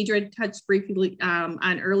something that Deidre touched briefly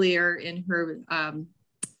on earlier in her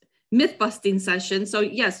myth busting session. So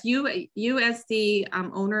yes, you as the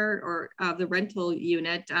owner or of the rental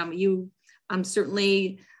unit, you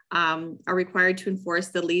certainly are required to enforce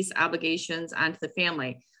the lease obligations onto the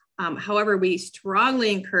family. However, we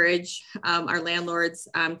strongly encourage our landlords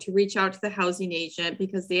to reach out to the housing agent,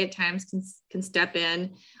 because they at times can step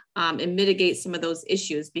in and mitigate some of those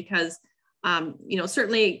issues, because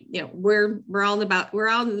certainly, we're all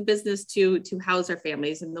in the business to house our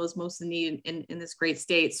families and those most in need in this great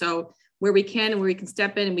state. So where we can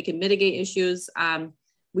step in and we can mitigate issues,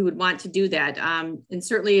 we would want to do that. And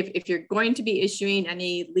certainly if you're going to be issuing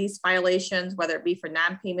any lease violations, whether it be for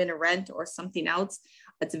non-payment of rent or something else,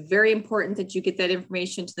 it's very important that you get that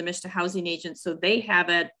information to the MSHDA housing agent so they have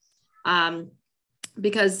it,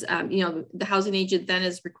 because the housing agent then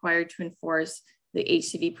is required to enforce the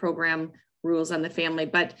HCV program rules on the family.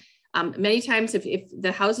 But many times if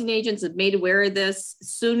the housing agents have made aware of this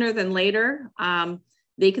sooner than later,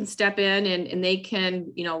 they can step in and they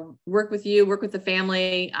can, work with the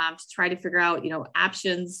family to try to figure out,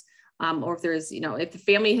 options, or if there's, if the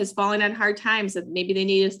family has fallen on hard times, that maybe they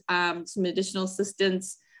need some additional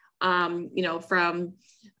assistance, from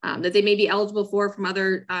that they may be eligible from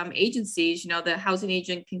other agencies. The housing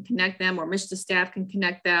agent can connect them, or MSHDA staff can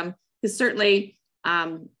connect them, because certainly,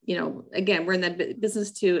 again, we're in the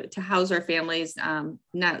business to house our families,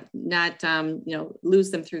 not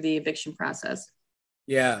lose them through the eviction process.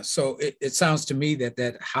 Yeah, so it sounds to me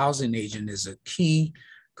that housing agent is a key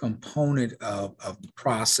component of the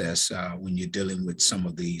process when you're dealing with some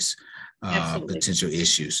of these potential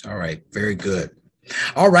issues. All right, very good.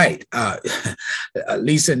 All right,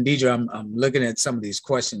 Lisa and Deidre, I'm looking at some of these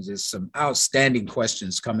questions. There's some outstanding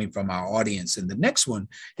questions coming from our audience. And the next one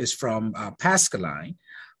is from Pascaline.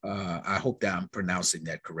 I hope that I'm pronouncing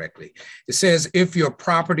that correctly. It says, if your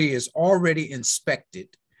property is already inspected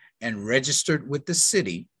and registered with the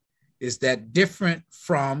city, is that different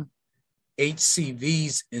from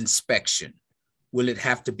HCV's inspection? Will it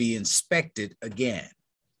have to be inspected again?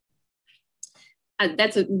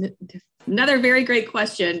 That's another very great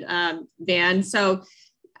question, Van. So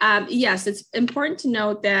yes, it's important to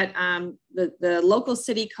note that the local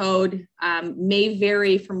city code may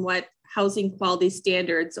vary from what housing quality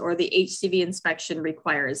standards or the HCV inspection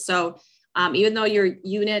requires. So even though your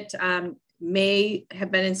unit may have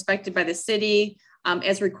been inspected by the city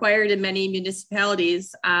as required in many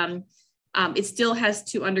municipalities, it still has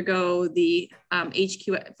to undergo the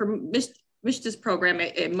HQ for MSHDA's program.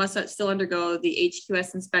 It must still undergo the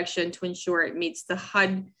HQS inspection to ensure it meets the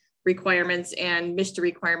HUD requirements and MSHDA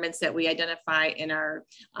requirements that we identify in our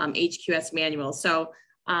HQS manual. So,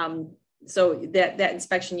 so that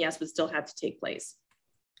inspection, yes, would still have to take place.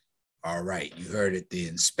 All right, you heard it. The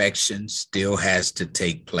inspection still has to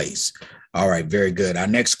take place. All right, very good. Our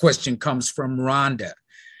next question comes from Rhonda.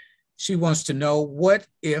 She wants to know, what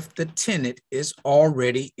if the tenant is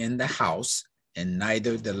already in the house and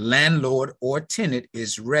neither the landlord or tenant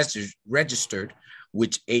is registered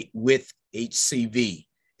with HCV?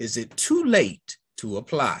 Is it too late to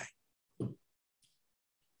apply?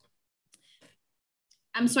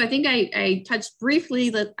 So I think I touched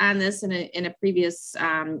briefly on this in a previous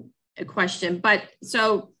question, but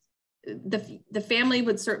so the family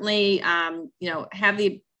would certainly have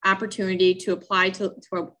the opportunity to apply to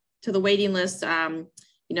the waiting list,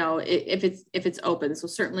 if it's open. So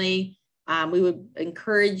certainly we would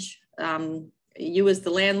encourage you as the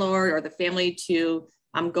landlord or the family to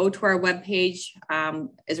go to our webpage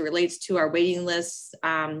as it relates to our waiting lists,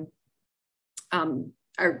 our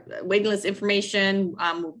waiting list information,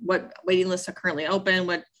 what waiting lists are currently open,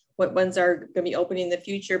 what ones are going to be opening in the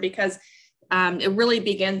future, because it really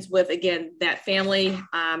begins with, again, that family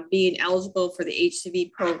being eligible for the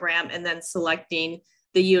HCV program and then selecting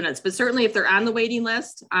the units. But certainly if they're on the waiting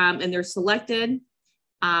list and they're selected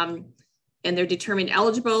and they're determined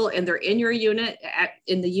eligible and they're in your unit,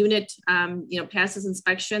 in the unit, passes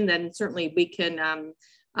inspection, then certainly we can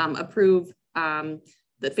approve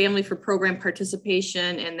the family for program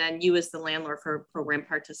participation, and then you as the landlord for program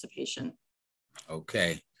participation.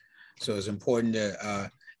 Okay, so it's important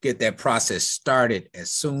to get that process started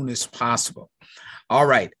as soon as possible. All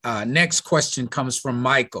right, next question comes from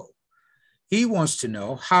Michael. He wants to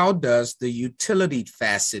know, how does the utility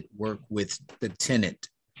facet work with the tenant?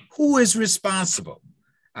 Who is responsible?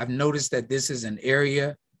 I've noticed that this is an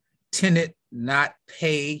area tenant not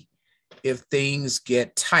pay. If things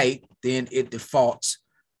get tight, then it defaults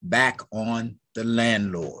back on the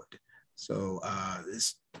landlord. So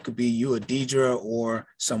this could be you, or Deidre, or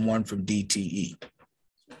someone from DTE.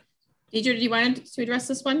 Deidre, do you want to address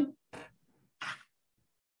this one?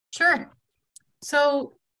 Sure.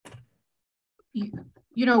 So,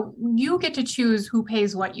 you get to choose who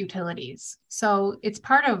pays what utilities. So it's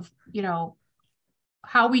part of,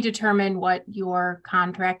 how we determine what your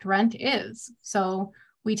contract rent is. So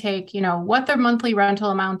We take, what their monthly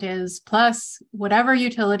rental amount is, plus whatever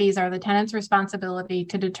utilities are the tenant's responsibility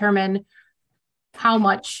to determine how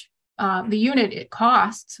much the unit it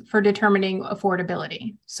costs for determining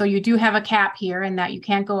affordability. So you do have a cap here in that you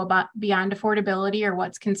can't go beyond affordability or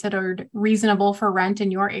what's considered reasonable for rent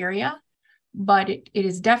in your area. But it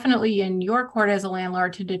is definitely in your court as a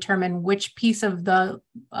landlord to determine which piece of the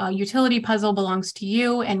utility puzzle belongs to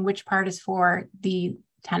you and which part is for the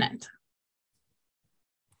tenant.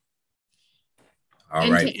 All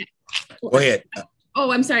right. Go ahead.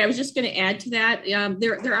 Oh, I'm sorry. I was just going to add to that.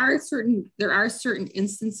 There are certain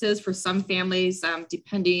instances for some families,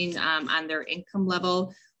 depending on their income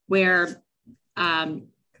level, where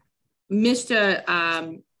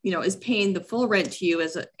MSHDA, is paying the full rent to you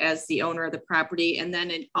as the owner of the property, and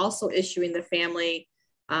then also issuing the family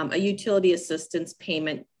a utility assistance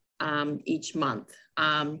payment each month.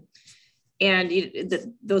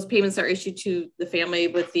 Those payments are issued to the family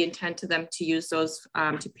with the intent to them to use those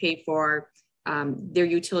to pay for their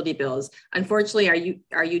utility bills. Unfortunately,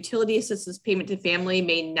 our utility assistance payment to family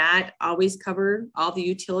may not always cover all the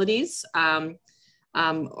utilities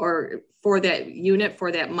or for that unit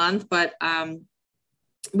for that month, but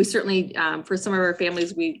we certainly, for some of our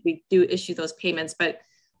families, we do issue those payments. But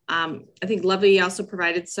I think Lovely also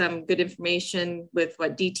provided some good information with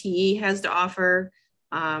what DTE has to offer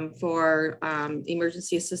for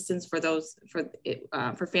emergency assistance for those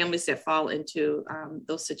for families that fall into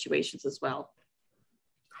those situations as well.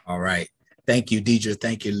 All right. Thank you, Deidre.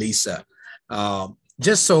 Thank you, Lisa.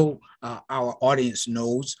 Just so our audience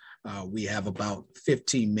knows, we have about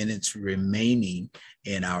 15 minutes remaining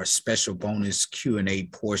in our special bonus Q&A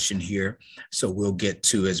portion here. So we'll get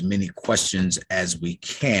to as many questions as we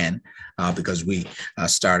can because we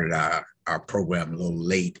started our program a little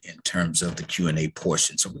late in terms of the Q&A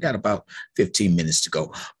portion. So we got about 15 minutes to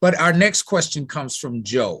go. But our next question comes from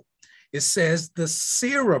Joe. It says the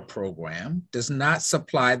CERA program does not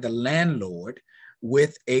supply the landlord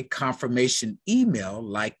with a confirmation email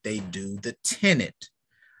like they do the tenant.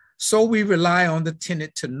 So we rely on the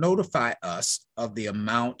tenant to notify us of the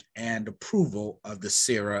amount and approval of the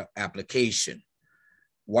CERA application.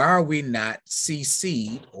 Why are we not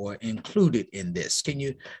CC'd or included in this? Can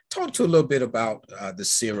you talk to a little bit about the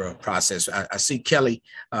CERA process? I see Kelly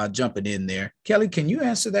jumping in there. Kelly, can you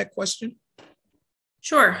answer that question?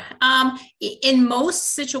 Sure. In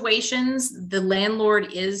most situations, the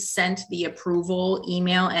landlord is sent the approval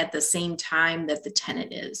email at the same time that the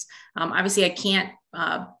tenant is. Obviously, I can't,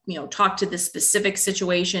 talk to this specific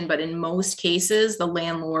situation, but in most cases, the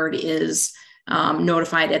landlord is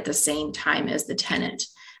notified at the same time as the tenant.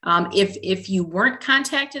 If you weren't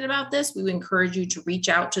contacted about this, we would encourage you to reach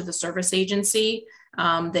out to the service agency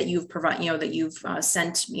that you've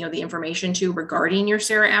sent, the information to regarding your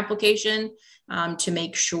CERA application. To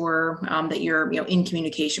make sure that you're in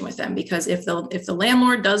communication with them, because if the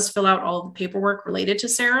landlord does fill out all the paperwork related to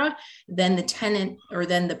CERA, then the tenant or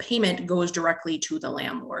then the payment goes directly to the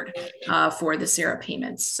landlord for the CERA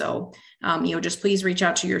payments. So just please reach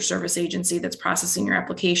out to your service agency that's processing your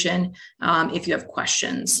application if you have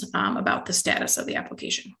questions about the status of the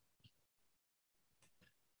application.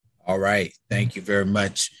 All right, thank you very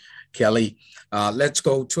much, Kelly. Let's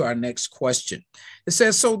go to our next question. It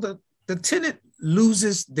says, so the tenant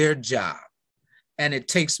loses their job and it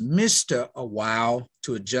takes MSHDA a while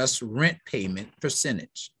to adjust rent payment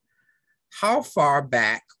percentage. How far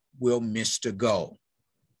back will MSHDA go?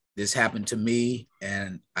 This happened to me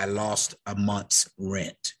and I lost a month's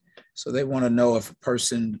rent. So they want to know if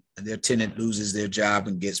their tenant loses their job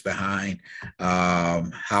and gets behind,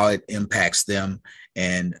 how it impacts them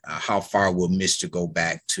and how far will MSHDA go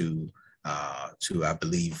back to I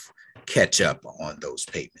believe, catch up on those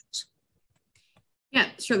payments. Yeah,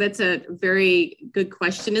 sure. That's a very good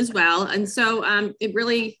question as well. And so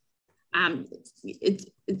it's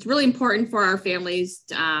really important for our families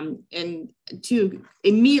and to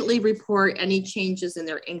immediately report any changes in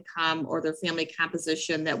their income or their family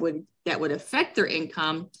composition that would affect their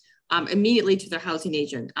income immediately to their housing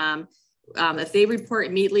agent. If they report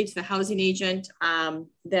immediately to the housing agent,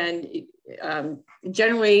 then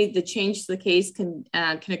generally the change to the case can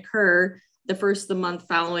occur the first of the month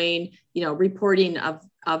following, reporting of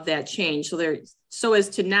that change. So as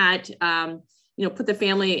to not, put the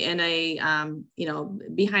family in a,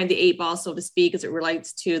 behind the eight ball, so to speak, as it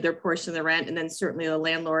relates to their portion of the rent, and then certainly the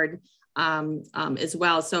landlord as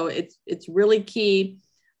well. So it's really key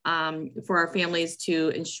for our families to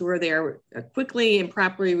ensure they're quickly and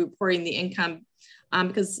properly reporting the income,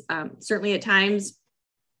 because certainly at times,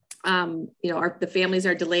 the families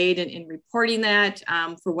are delayed in reporting that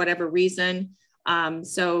for whatever reason.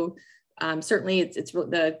 So certainly it's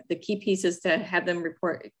the key piece is to have them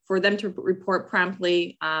report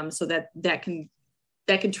promptly, so that can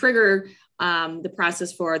trigger the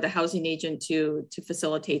process for the housing agent to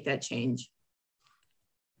facilitate that change.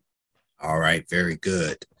 All right, very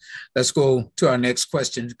good. Let's go to our next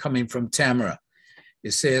question coming from Tamara.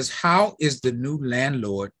 It says, how is the new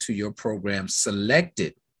landlord to your program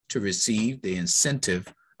selected to receive the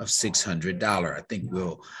incentive of $600? I think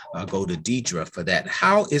we'll go to Deidre for that.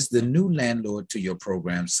 How is the new landlord to your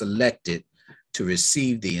program selected to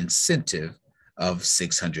receive the incentive of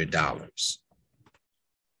 $600?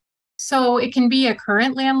 So it can be a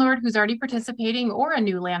current landlord who's already participating or a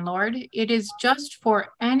new landlord. It is just for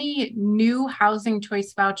any new housing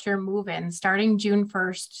choice voucher move-in starting June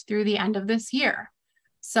 1st through the end of this year.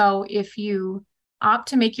 So if you opt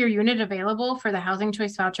to make your unit available for the housing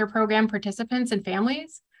choice voucher program participants and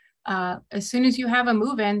families, as soon as you have a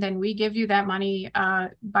move-in, then we give you that money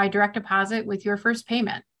by direct deposit with your first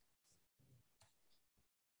payment.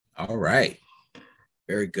 All right.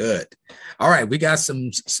 Very good. All right, we got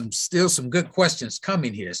still some good questions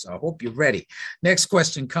coming here, so I hope you're ready. Next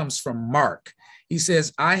question comes from Mark. He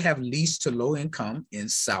says, I have leased to low income in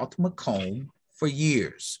South Macomb for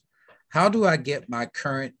years. How do I get my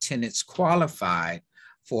current tenants qualified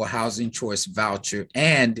for a housing choice voucher?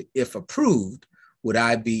 And if approved, would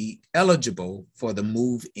I be eligible for the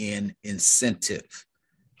move-in incentive?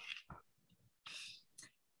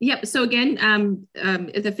 Yep. So again,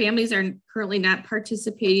 if the families are currently not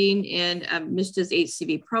participating in MSHDA's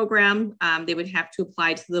HCV program, they would have to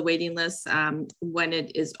apply to the waiting list when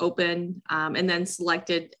it is open, and then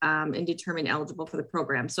selected and determined eligible for the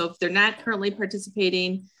program. So if they're not currently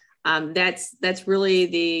participating, that's really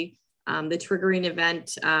the triggering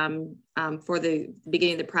event for the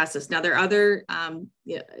beginning of the process. Now there are other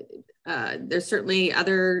there's certainly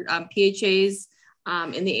other PHAs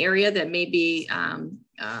in the area that may be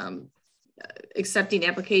accepting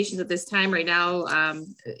applications at this time. Right now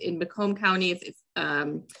in Macomb County, if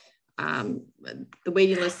the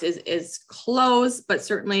waiting list is closed, but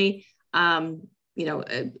certainly,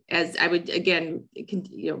 as I would again,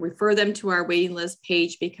 refer them to our waiting list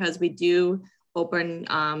page, because we do open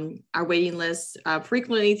our waiting list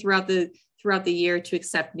frequently throughout the year to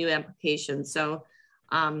accept new applications. So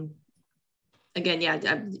again,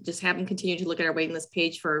 just have them continue to look at our waiting list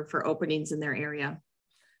page for openings in their area.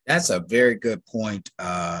 That's a very good point,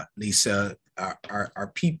 Lisa.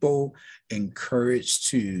 Are people encouraged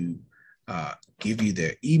to give you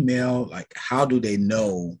their email? Like, how do they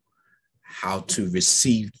know how to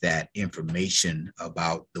receive that information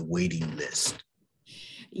about the waiting list?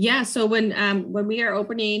 Yeah, so when we are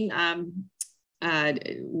opening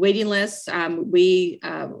waiting lists, we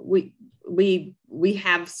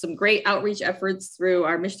have some great outreach efforts through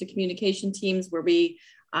our MSHDA communication teams, where we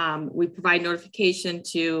provide notification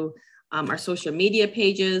to our social media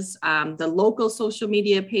pages, the local social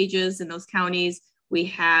media pages in those counties. We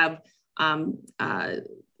have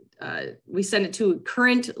we send it to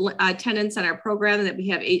current tenants on our program that we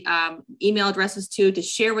have email addresses to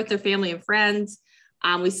share with their family and friends.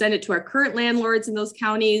 We send it to our current landlords in those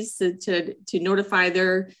counties to notify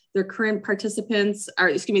their current participants, or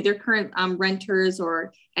excuse me, their current renters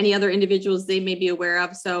or any other individuals they may be aware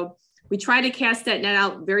of. So we try to cast that net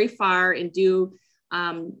out very far and do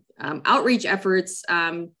outreach efforts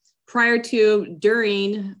prior to,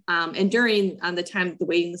 during, and during the time the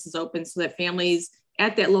waiting list is open, so that families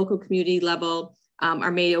at that local community level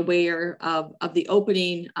are made aware of the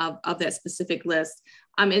opening of that specific list.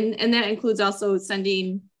 And that includes also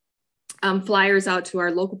sending flyers out to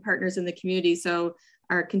our local partners in the community. So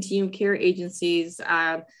our continuum care agencies,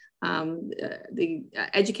 the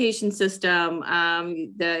education system,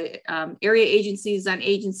 the area agencies on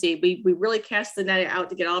agency. We really cast the net out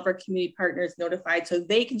to get all of our community partners notified so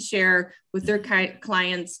they can share with their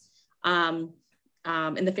clients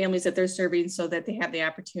and the families that they're serving, so that they have the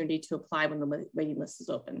opportunity to apply when the waiting list is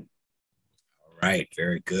open. All right,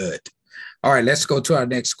 very good. All right, let's go to our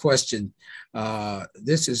next question.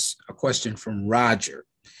 This is a question from Roger.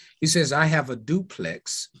 He says, I have a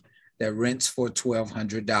duplex that rents for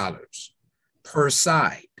 $1,200 per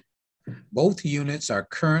side. Both units are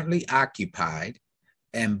currently occupied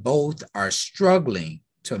and both are struggling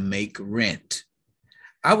to make rent.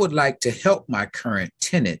 I would like to help my current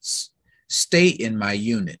tenants stay in my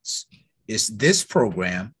units. Is this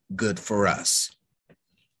program good for us?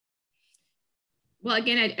 Well,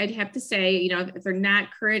 again, I'd have to say, if they're not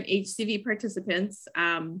current HCV participants,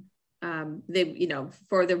 they,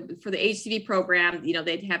 for the HCV program,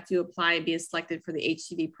 they'd have to apply and be selected for the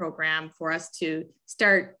HCV program for us to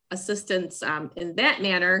start assistance in that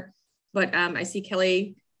manner. But I see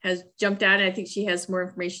Kelly has jumped on. I think she has more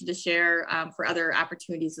information to share for other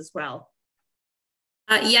opportunities as well.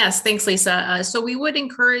 Yes, thanks, Lisa. So we would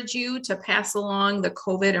encourage you to pass along the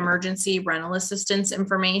COVID emergency rental assistance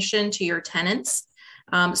information to your tenants.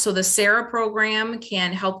 So the SARA program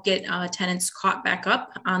can help get tenants caught back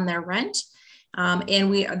up on their rent. And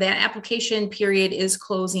that application period is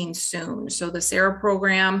closing soon. So the SARA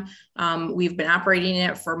program, we've been operating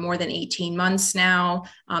it for more than 18 months now,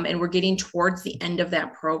 and we're getting towards the end of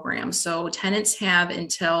that program. So tenants have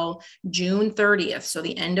until June 30th, so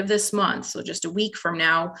the end of this month, so just a week from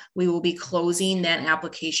now, we will be closing that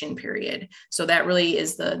application period. So that really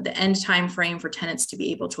is the end time frame for tenants to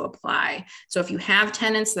be able to apply. So if you have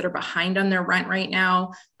tenants that are behind on their rent right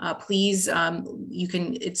now, please,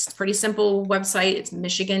 it's a pretty simple website. It's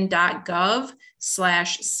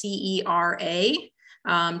michigan.gov/CERA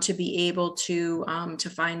to be able to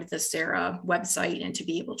find the SARA website and to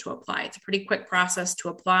be able to apply. It's a pretty quick process to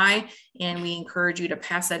apply, and we encourage you to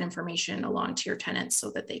pass that information along to your tenants so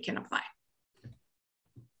that they can apply.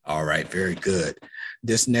 All right, very good.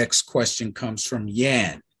 This next question comes from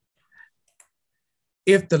Yan.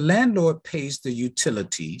 If the landlord pays the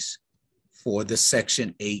utilities for the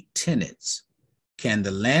Section 8 tenants, can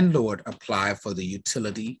the landlord apply for the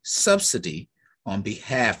utility subsidy on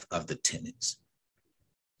behalf of the tenants?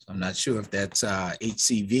 So I'm not sure if that's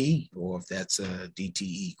HCV or if that's a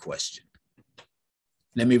DTE question.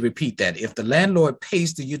 Let me repeat that. If the landlord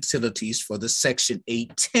pays the utilities for the Section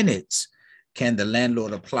 8 tenants, can the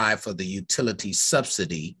landlord apply for the utility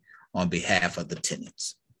subsidy on behalf of the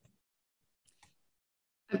tenants?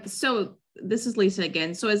 So this is Lisa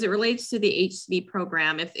again. So as it relates to the HCV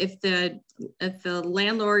program, if the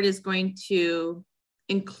landlord is going to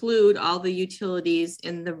include all the utilities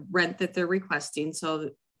in the rent that they're requesting, so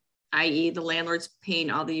i.e. the landlord's paying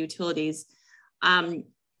all the utilities, then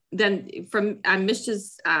from on the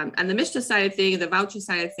MSHDA side of things, the voucher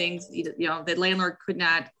side of things, the landlord could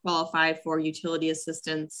not qualify for utility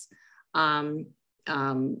assistance for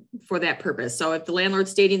that purpose. So if the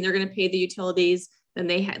landlord's stating they're going to pay the utilities, then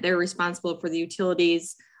they're responsible for the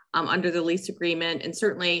utilities under the lease agreement. And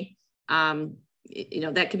certainly,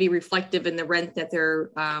 that could be reflective in the rent that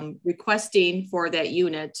they're requesting for that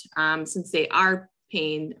unit, since they are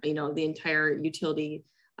paying, the entire utility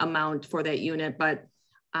amount for that unit. But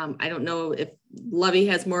I don't know if Lovey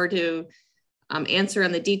has more to answer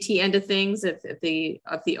on the DT end of things, if the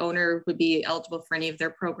owner would be eligible for any of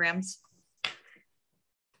their programs.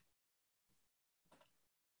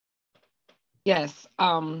 Yes.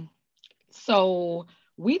 So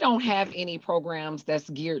we don't have any programs that's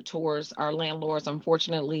geared towards our landlords.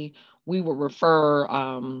 Unfortunately, we would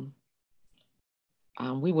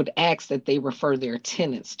ask that they refer their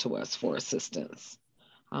tenants to us for assistance.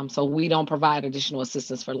 So we don't provide additional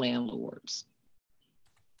assistance for landlords.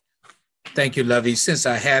 Thank you, Lovey. Since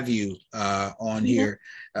I have you on here,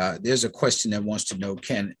 there's a question that wants to know,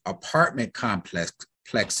 can apartment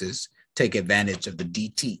complexes take advantage of the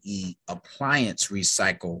DTE appliance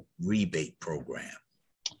recycle rebate program?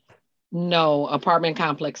 No, apartment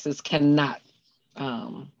complexes cannot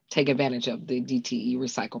take advantage of the DTE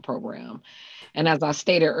recycle program. And as I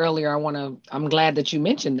stated earlier, I'm glad that you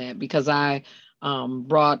mentioned that, because I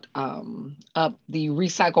brought up the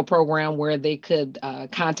recycle program where they could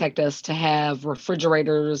contact us to have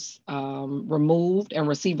refrigerators removed and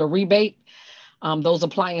receive a rebate. Those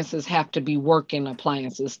appliances have to be working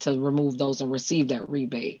appliances to remove those and receive that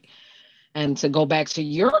rebate. And to go back to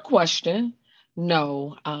your question,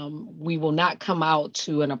 no, we will not come out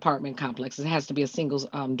to an apartment complex. It has to be a single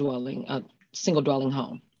dwelling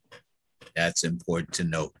home. That's important to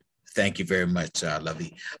note. Thank you very much,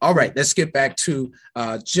 Lovey. All right, let's get back to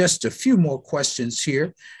just a few more questions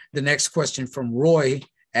here. The next question from Roy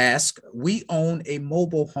asks, we own a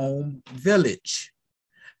mobile home village.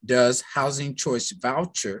 Does Housing Choice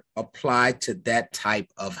Voucher apply to that type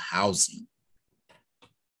of housing?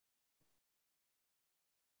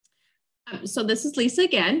 So this is Lisa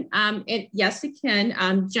again. Yes, it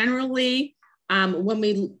can. Generally, when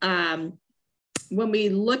we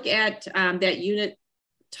look at that unit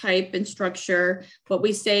type and structure, what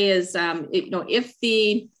we say is, if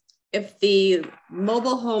the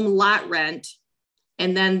mobile home lot rent,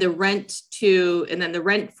 and then the rent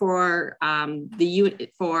for the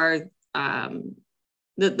unit for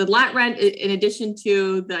the lot rent, in addition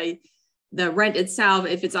to the rent itself,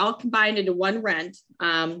 if it's all combined into one rent,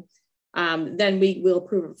 then we will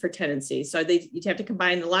approve it for tenancy. So you'd have to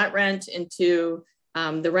combine the lot rent into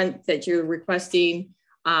the rent that you're requesting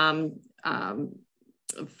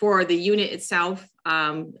for the unit itself.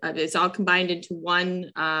 It's all combined into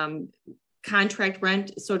one contract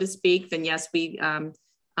rent, so to speak. Then yes, we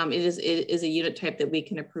it is a unit type that we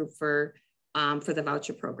can approve for the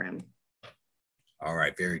voucher program. All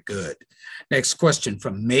right, very good. Next question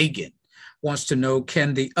from Megan. Wants to know,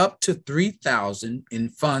 can the up to $3,000 in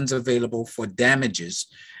funds available for damages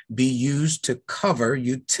be used to cover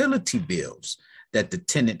utility bills that the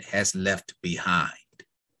tenant has left behind?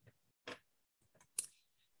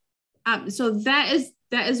 So that is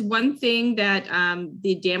one thing that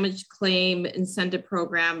the damage claim incentive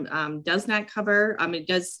program does not cover.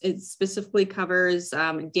 It specifically covers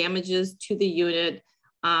damages to the unit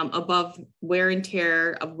above wear and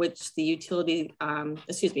tear, of which the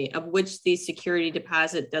security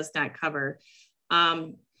deposit does not cover.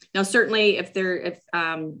 Now, certainly, if there's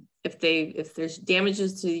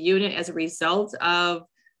damages to the unit as a result of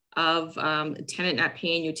a tenant not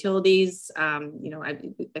paying utilities, I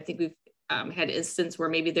think we've had instances where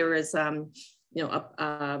maybe there was a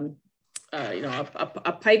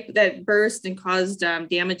pipe that burst and caused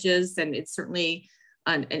damages, then it's certainly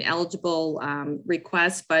an eligible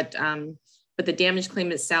request, but the damage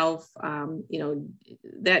claim itself,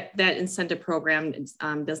 that incentive program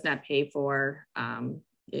does not pay for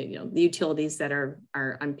the utilities that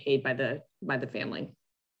are unpaid by the family.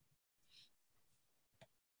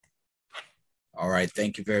 All right,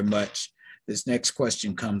 thank you very much. This next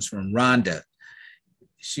question comes from Rhonda.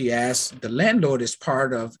 She asks, the landlord is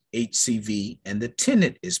part of HCV and the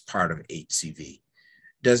tenant is part of HCV.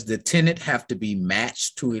 Does the tenant have to be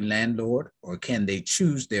matched to a landlord, or can they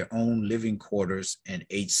choose their own living quarters and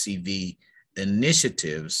HCV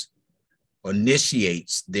initiates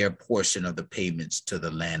their portion of the payments to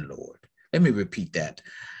the landlord? Let me repeat that.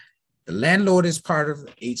 The landlord is part of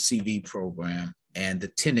the HCV program and the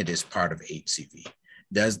tenant is part of HCV.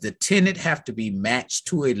 Does the tenant have to be matched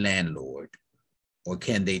to a landlord, or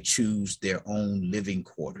can they choose their own living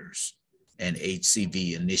quarters and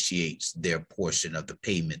HCV initiates their portion of the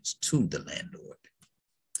payments to the landlord?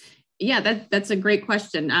 Yeah, that's a great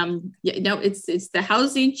question. It's the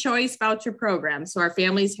Housing Choice Voucher Program. So our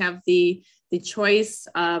families have the choice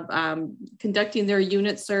of conducting their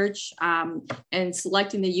unit search and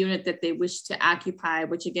selecting the unit that they wish to occupy,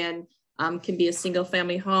 which again can be a single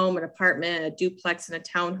family home, an apartment, a duplex, and a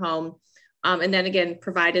townhome. And then again,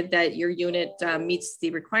 provided that your unit meets the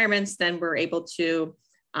requirements, then we're able to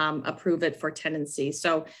approve it for tenancy.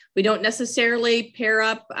 So we don't necessarily pair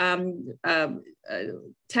up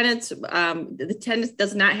tenants. The tenant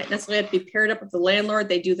does not necessarily have to be paired up with the landlord.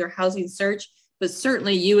 They do their housing search, but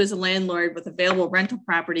certainly you as a landlord with available rental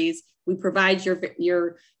properties, we provide your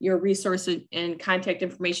resources and contact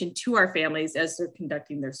information to our families as they're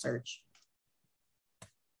conducting their search.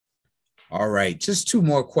 All right, just two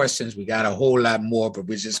more questions. We got a whole lot more, but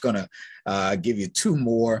we're just gonna give you two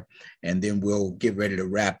more and then we'll get ready to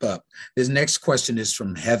wrap up. This next question is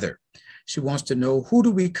from Heather. She wants to know, who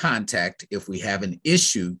do we contact if we have an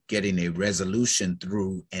issue getting a resolution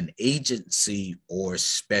through an agency or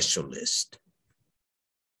specialist?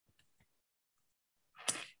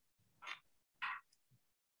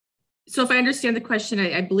 So if I understand the question,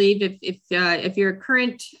 I believe if you're a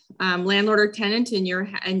current landlord or tenant and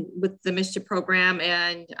with the MSHDA program,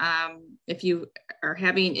 and if you are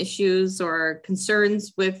having issues or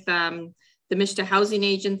concerns with the MSHDA housing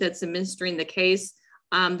agent that's administering the case,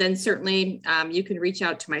 then certainly you can reach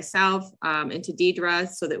out to myself and to Deidre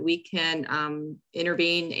so that we can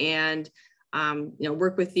intervene and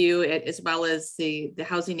work with you as well as the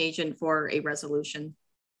housing agent for a resolution.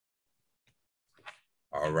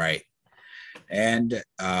 All right. And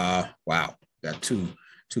wow, got two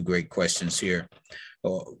great questions here.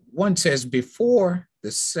 One says, before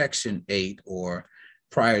the Section 8 or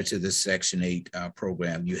prior to the Section 8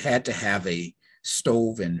 program, you had to have a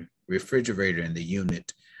stove and refrigerator in the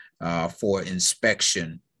unit for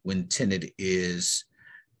inspection when tenant is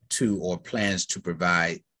to or plans to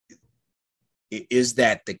provide. Is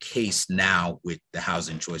that the case now with the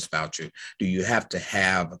Housing Choice Voucher? Do you have to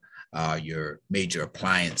have your major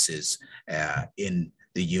appliances in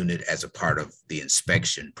the unit as a part of the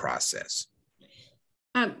inspection process?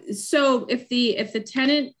 So if the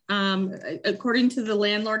tenant, according to the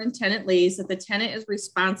landlord and tenant lease, if the tenant is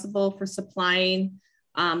responsible for supplying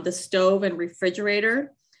the stove and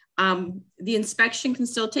refrigerator, the inspection can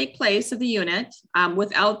still take place of the unit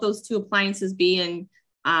without those two appliances being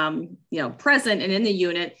present and in the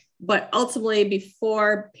unit, but ultimately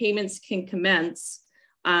before payments can commence.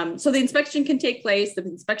 So the inspection can take place, the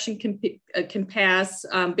inspection can pass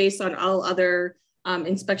based on all other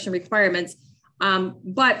inspection requirements.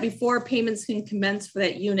 But before payments can commence for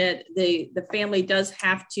that unit, the family does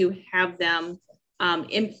have to have them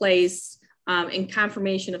in place, and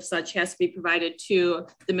confirmation of such has to be provided to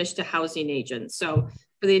the MSHDA housing agent. So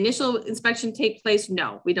for the initial inspection take place,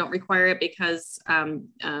 no, we don't require it because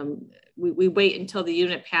we wait until the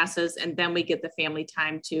unit passes and then we get the family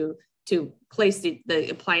time to place the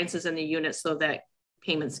appliances in the unit so that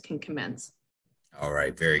payments can commence. All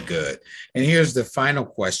right, very good. And here's the final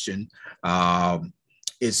question.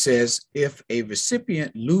 It says, if a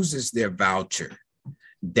recipient loses their voucher,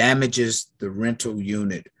 damages the rental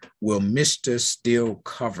unit, will MSHDA still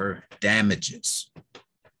cover damages?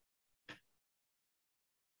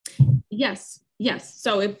 Yes.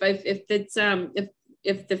 So if it's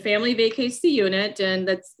if the family vacates the unit and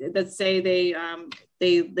let's say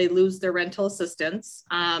they lose their rental assistance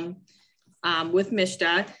with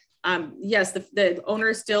MSHDA, yes, the owner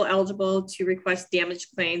is still eligible to request damage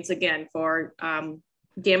claims again for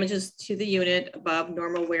damages to the unit above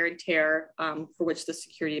normal wear and tear, for which the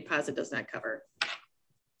security deposit does not cover.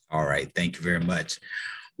 All right, thank you very much.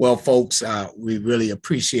 Well, folks, we really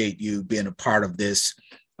appreciate you being a part of this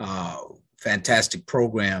fantastic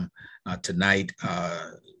program tonight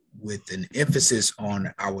with an emphasis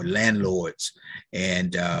on our landlords.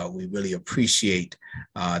 And we really appreciate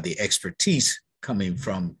the expertise coming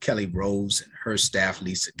from Kelly Rose and her staff,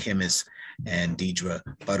 Lisa Kimmis and Deidre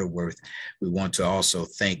Butterworth. We want to also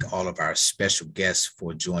thank all of our special guests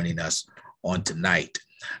for joining us on tonight.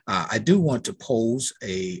 I do want to pose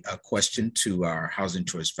a question to our Housing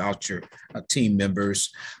Choice Voucher team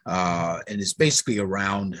members, and it's basically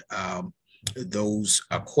around those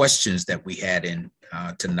questions that we had in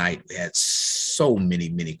tonight. We had so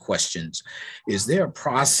many questions. Is there a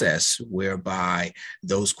process whereby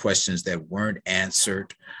those questions that weren't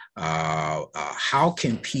answered, how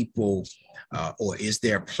can people, or is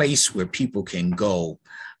there a place where people can go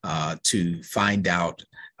to find out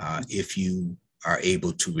if you are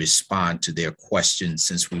able to respond to their questions,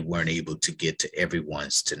 since we weren't able to get to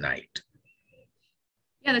everyone's tonight?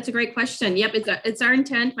 Yeah, that's a great question. Yep, it's our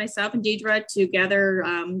intent, myself and Deidre, to gather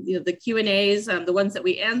the Q&As, the ones that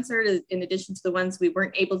we answered, in addition to the ones we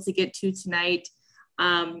weren't able to get to tonight,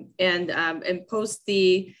 and post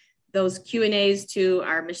those Q&As to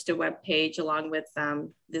our MSHDA webpage along with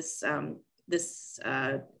this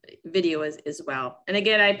video as well. And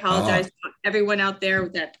again, I apologize to everyone out there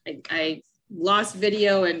that I lost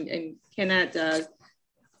video and cannot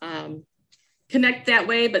connect that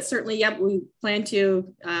way, but certainly, yep, we plan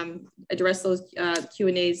to address those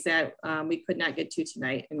Q&As that we could not get to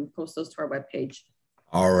tonight and post those to our webpage.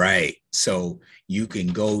 All right, so you can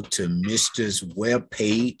go to MSHDA's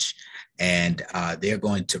webpage and they're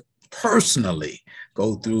going to personally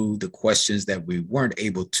go through the questions that we weren't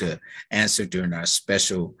able to answer during our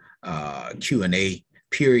special Q&A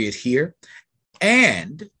period here.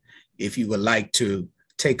 And if you would like to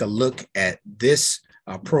take a look at this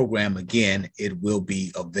program again, it will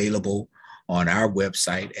be available on our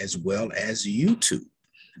website as well as YouTube.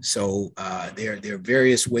 So there are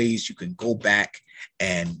various ways you can go back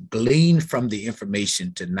and glean from the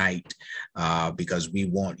information tonight, because we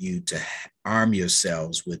want you to arm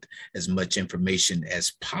yourselves with as much information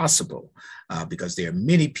as possible, because there are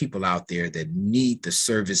many people out there that need the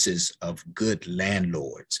services of good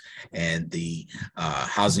landlords, and the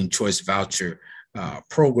Housing Choice Voucher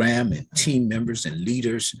program and team members and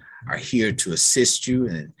leaders are here to assist you.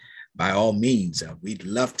 And by all means, we'd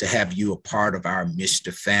love to have you a part of our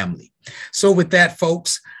MSHDA family. So with that,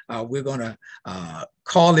 folks, we're going to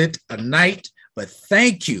call it a night. But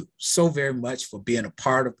thank you so very much for being a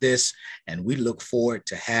part of this. And we look forward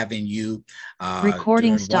to having you during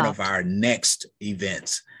one of our next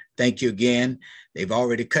events. Thank you again. They've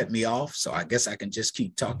already cut me off, so I guess I can just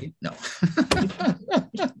keep talking. No.